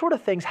 but those sort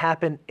of things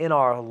happen in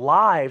our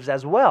lives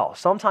as well.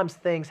 Sometimes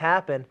things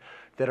happen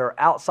that are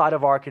outside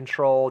of our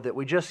control that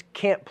we just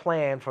can't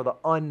plan for, the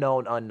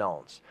unknown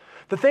unknowns.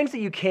 The things that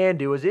you can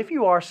do is, if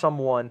you are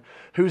someone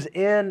who's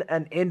in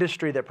an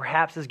industry that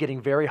perhaps is getting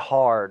hit very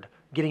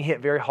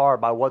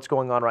hard by what's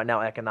going on right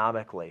now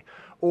economically,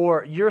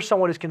 or you're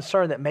someone who's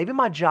concerned that maybe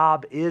my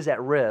job is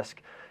at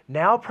risk,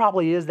 now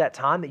probably is that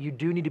time that you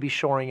do need to be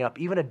shoring up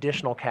even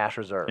additional cash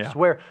reserves.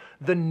 Where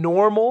the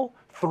normal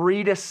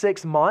 3 to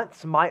 6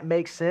 months might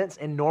make sense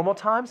in normal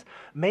times,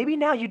 maybe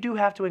now you do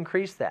have to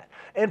increase that.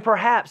 And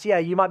perhaps,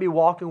 you might be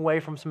walking away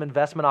from some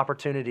investment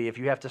opportunity if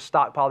you have to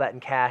stockpile that in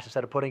cash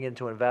instead of putting it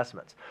into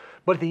investments.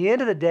 But at the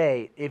end of the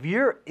day, if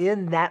you're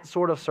in that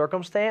sort of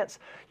circumstance,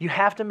 you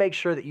have to make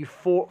sure that you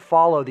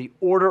follow the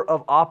order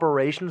of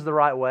operations the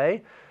right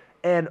way.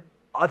 And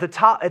at the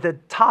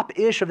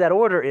top-ish of that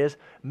order is,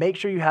 make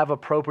sure you have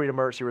appropriate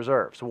emergency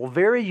reserves. Well,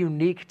 very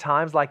unique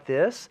times like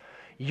this,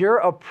 your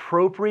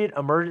appropriate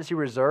emergency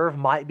reserve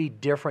might be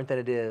different than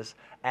it is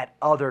at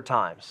other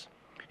times.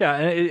 Yeah,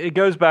 and it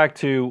goes back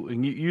to,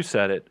 you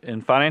said it,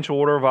 in financial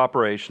order of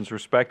operations,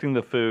 respecting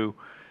the FOO,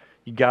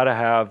 you got to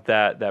have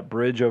that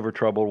bridge over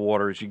troubled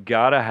waters. You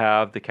got to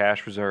have the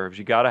cash reserves.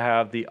 You got to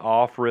have the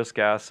off-risk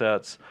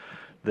assets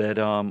that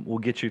will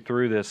get you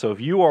through this. So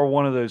if you are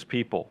one of those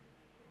people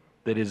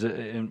that is,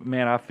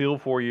 man, I feel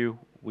for you.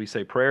 We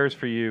say prayers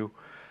for you,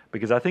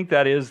 because I think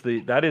that is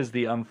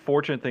the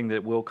unfortunate thing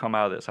that will come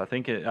out of this. I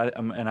think,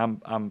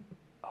 I'm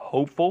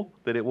hopeful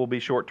that it will be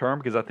short term,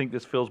 because I think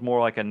this feels more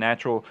like a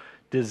natural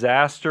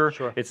disaster.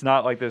 Sure. It's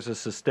not like there's a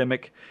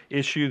systemic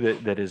issue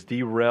that has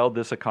derailed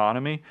this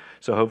economy.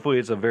 So hopefully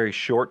it's a very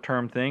short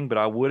term thing. But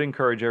I would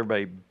encourage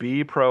everybody,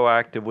 be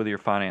proactive with your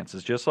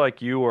finances, just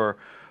like you are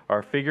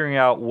figuring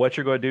out what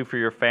you're going to do for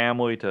your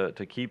family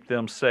to keep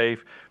them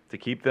safe, to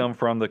keep them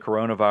from the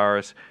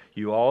coronavirus.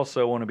 You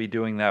also want to be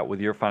doing that with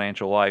your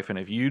financial life. And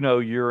if you know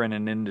you're in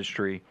an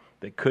industry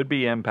that could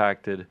be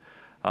impacted,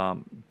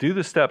 do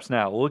the steps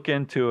now. Look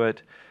into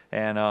it,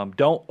 and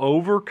don't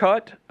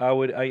overcut.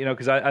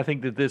 Because I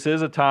think that this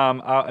is a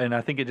time, and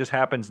I think it just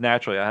happens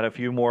naturally. I had a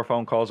few more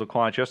phone calls with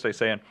clients yesterday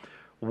saying,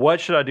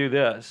 what should I do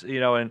this?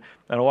 And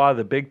a lot of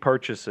the big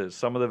purchases,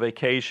 some of the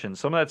vacations,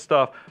 some of that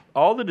stuff,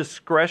 all the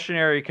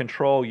discretionary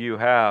control you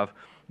have,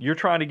 you're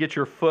trying to get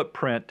your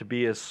footprint to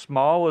be as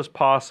small as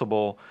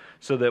possible,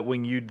 so that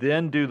when you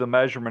then do the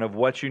measurement of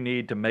what you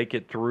need to make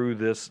it through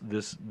this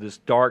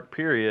dark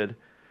period,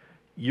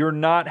 you're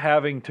not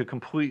having to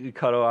completely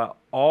cut out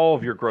all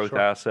of your growth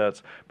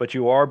assets, but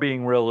you are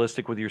being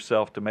realistic with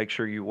yourself to make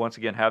sure you once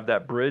again have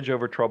that bridge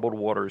over troubled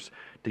waters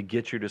to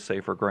get you to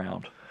safer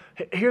ground.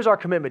 Here's our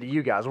commitment to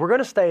you guys. We're going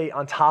to stay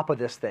on top of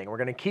this thing. We're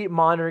going to keep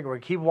monitoring. We're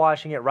going to keep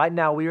watching it. Right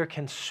now, we are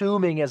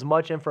consuming as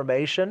much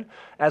information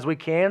as we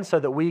can so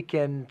that we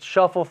can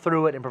shuffle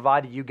through it and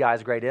provide you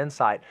guys great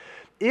insight.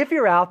 If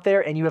you're out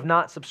there and you have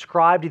not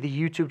subscribed to the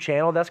YouTube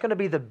channel, that's going to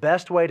be the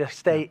best way to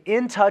stay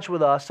in touch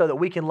with us so that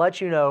we can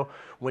let you know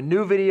when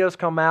new videos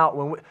come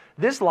out.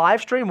 This live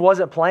stream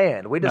wasn't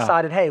planned. We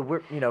decided, hey,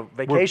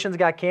 vacations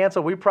got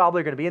canceled. We probably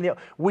are going to be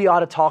we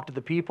ought to talk to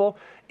the people.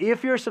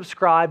 If you're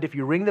subscribed, if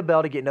you ring the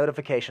bell to get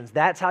notifications,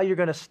 that's how you're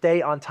going to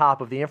stay on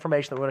top of the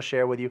information that we're going to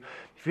share with you.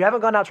 If you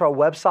haven't gone out to our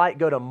website,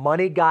 go to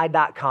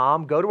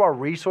moneyguide.com. Go to our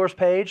resource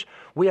page.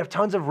 We have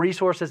tons of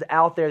resources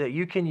out there that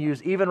you can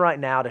use even right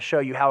now to show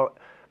you how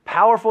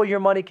powerful your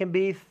money can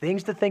be,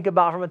 things to think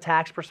about from a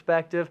tax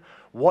perspective,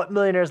 what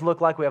millionaires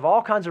look like. We have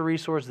all kinds of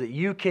resources that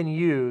you can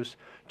use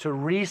to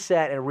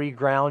reset and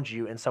reground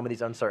you in some of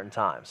these uncertain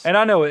times. And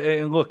I know,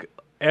 and look,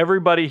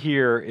 everybody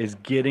here is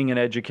getting an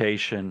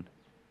education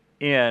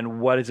in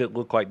what does it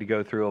look like to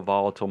go through a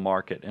volatile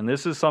market. And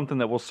this is something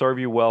that will serve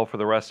you well for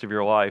the rest of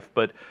your life.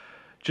 But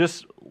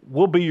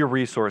we'll be your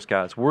resource,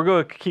 guys. We're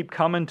going to keep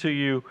coming to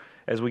you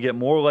as we get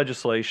more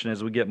legislation,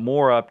 as we get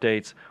more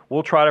updates.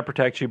 We'll try to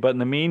protect you. But in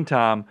the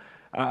meantime,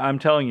 I'm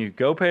telling you,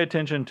 go pay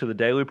attention to the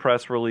daily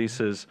press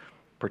releases.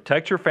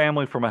 Protect your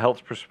family from a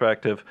health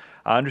perspective.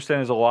 I understand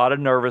there's a lot of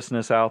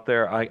nervousness out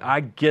there. I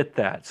get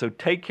that. So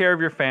take care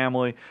of your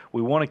family.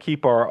 We want to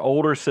keep our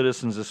older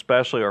citizens,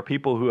 especially our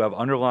people who have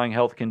underlying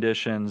health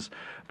conditions,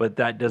 but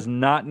that does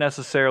not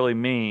necessarily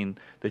mean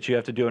that you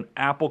have to do an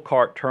apple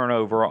cart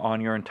turnover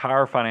on your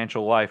entire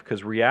financial life,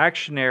 because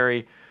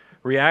reacting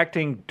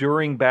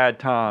during bad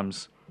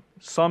times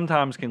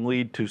sometimes can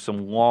lead to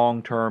some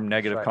long-term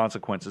negative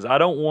consequences. I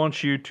don't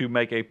want you to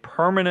make a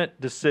permanent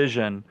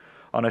decision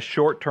on a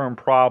short-term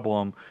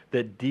problem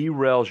that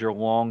derails your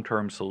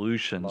long-term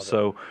solution.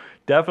 So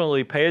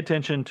definitely pay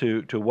attention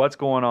to what's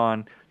going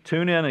on.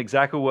 Tune in,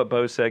 exactly what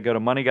Bo said. Go to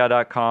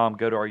moneyguy.com,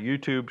 go to our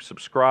YouTube,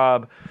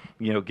 subscribe,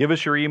 give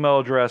us your email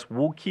address.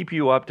 We'll keep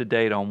you up to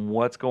date on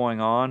what's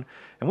going on.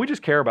 And we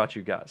just care about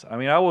you guys. I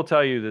mean, I will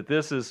tell you that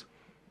this is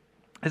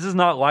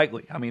not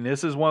likely. I mean,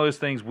 this is one of those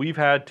things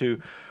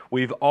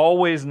we've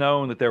always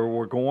known that there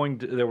was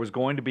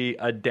going to be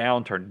a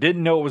downturn.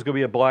 Didn't know it was going to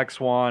be a black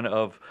swan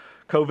of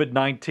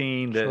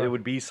COVID-19, that it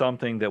would be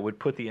something that would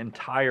put the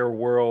entire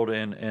world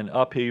in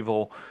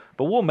upheaval,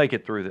 but we'll make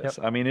it through this.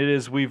 Yep. I mean,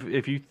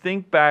 if you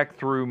think back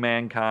through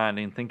mankind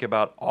and think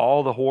about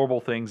all the horrible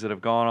things that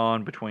have gone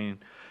on between,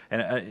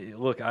 and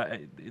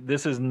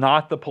this is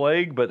not the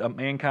plague, but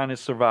mankind has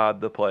survived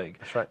the plague.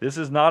 That's right. This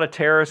is not a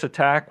terrorist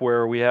attack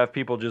where we have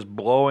people just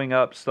blowing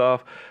up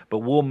stuff, but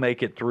we'll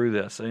make it through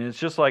this. And it's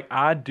just like,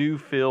 I do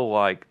feel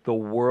like the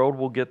world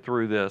will get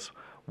through this.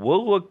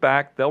 We'll look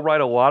back. They'll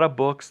write a lot of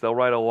books. They'll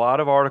write a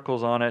lot of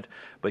articles on it.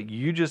 But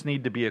you just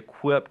need to be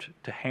equipped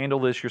to handle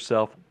this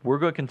yourself. We're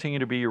going to continue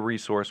to be your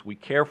resource. We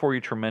care for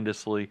you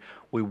tremendously.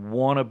 We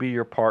want to be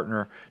your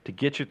partner to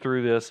get you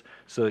through this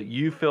so that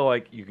you feel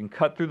like you can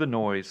cut through the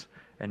noise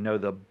and know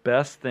the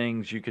best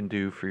things you can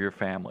do for your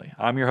family.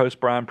 I'm your host,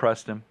 Brian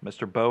Preston,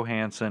 Mr. Bo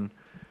Hansen,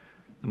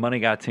 the Money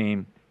Guy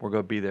team. We're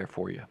going to be there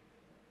for you.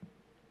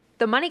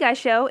 The Money Guy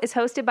Show is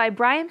hosted by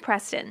Brian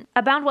Preston.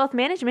 Abound Wealth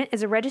Management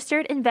is a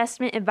registered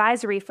investment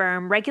advisory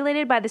firm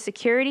regulated by the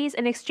Securities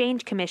and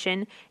Exchange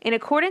Commission in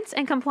accordance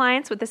and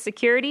compliance with the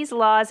securities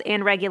laws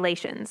and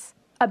regulations.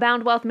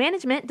 Abound Wealth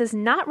Management does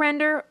not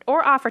render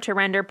or offer to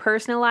render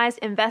personalized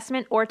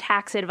investment or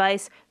tax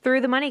advice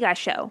through The Money Guy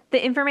Show.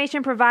 The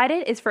information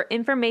provided is for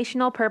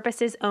informational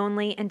purposes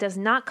only and does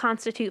not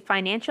constitute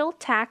financial,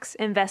 tax,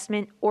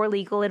 investment, or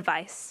legal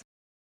advice.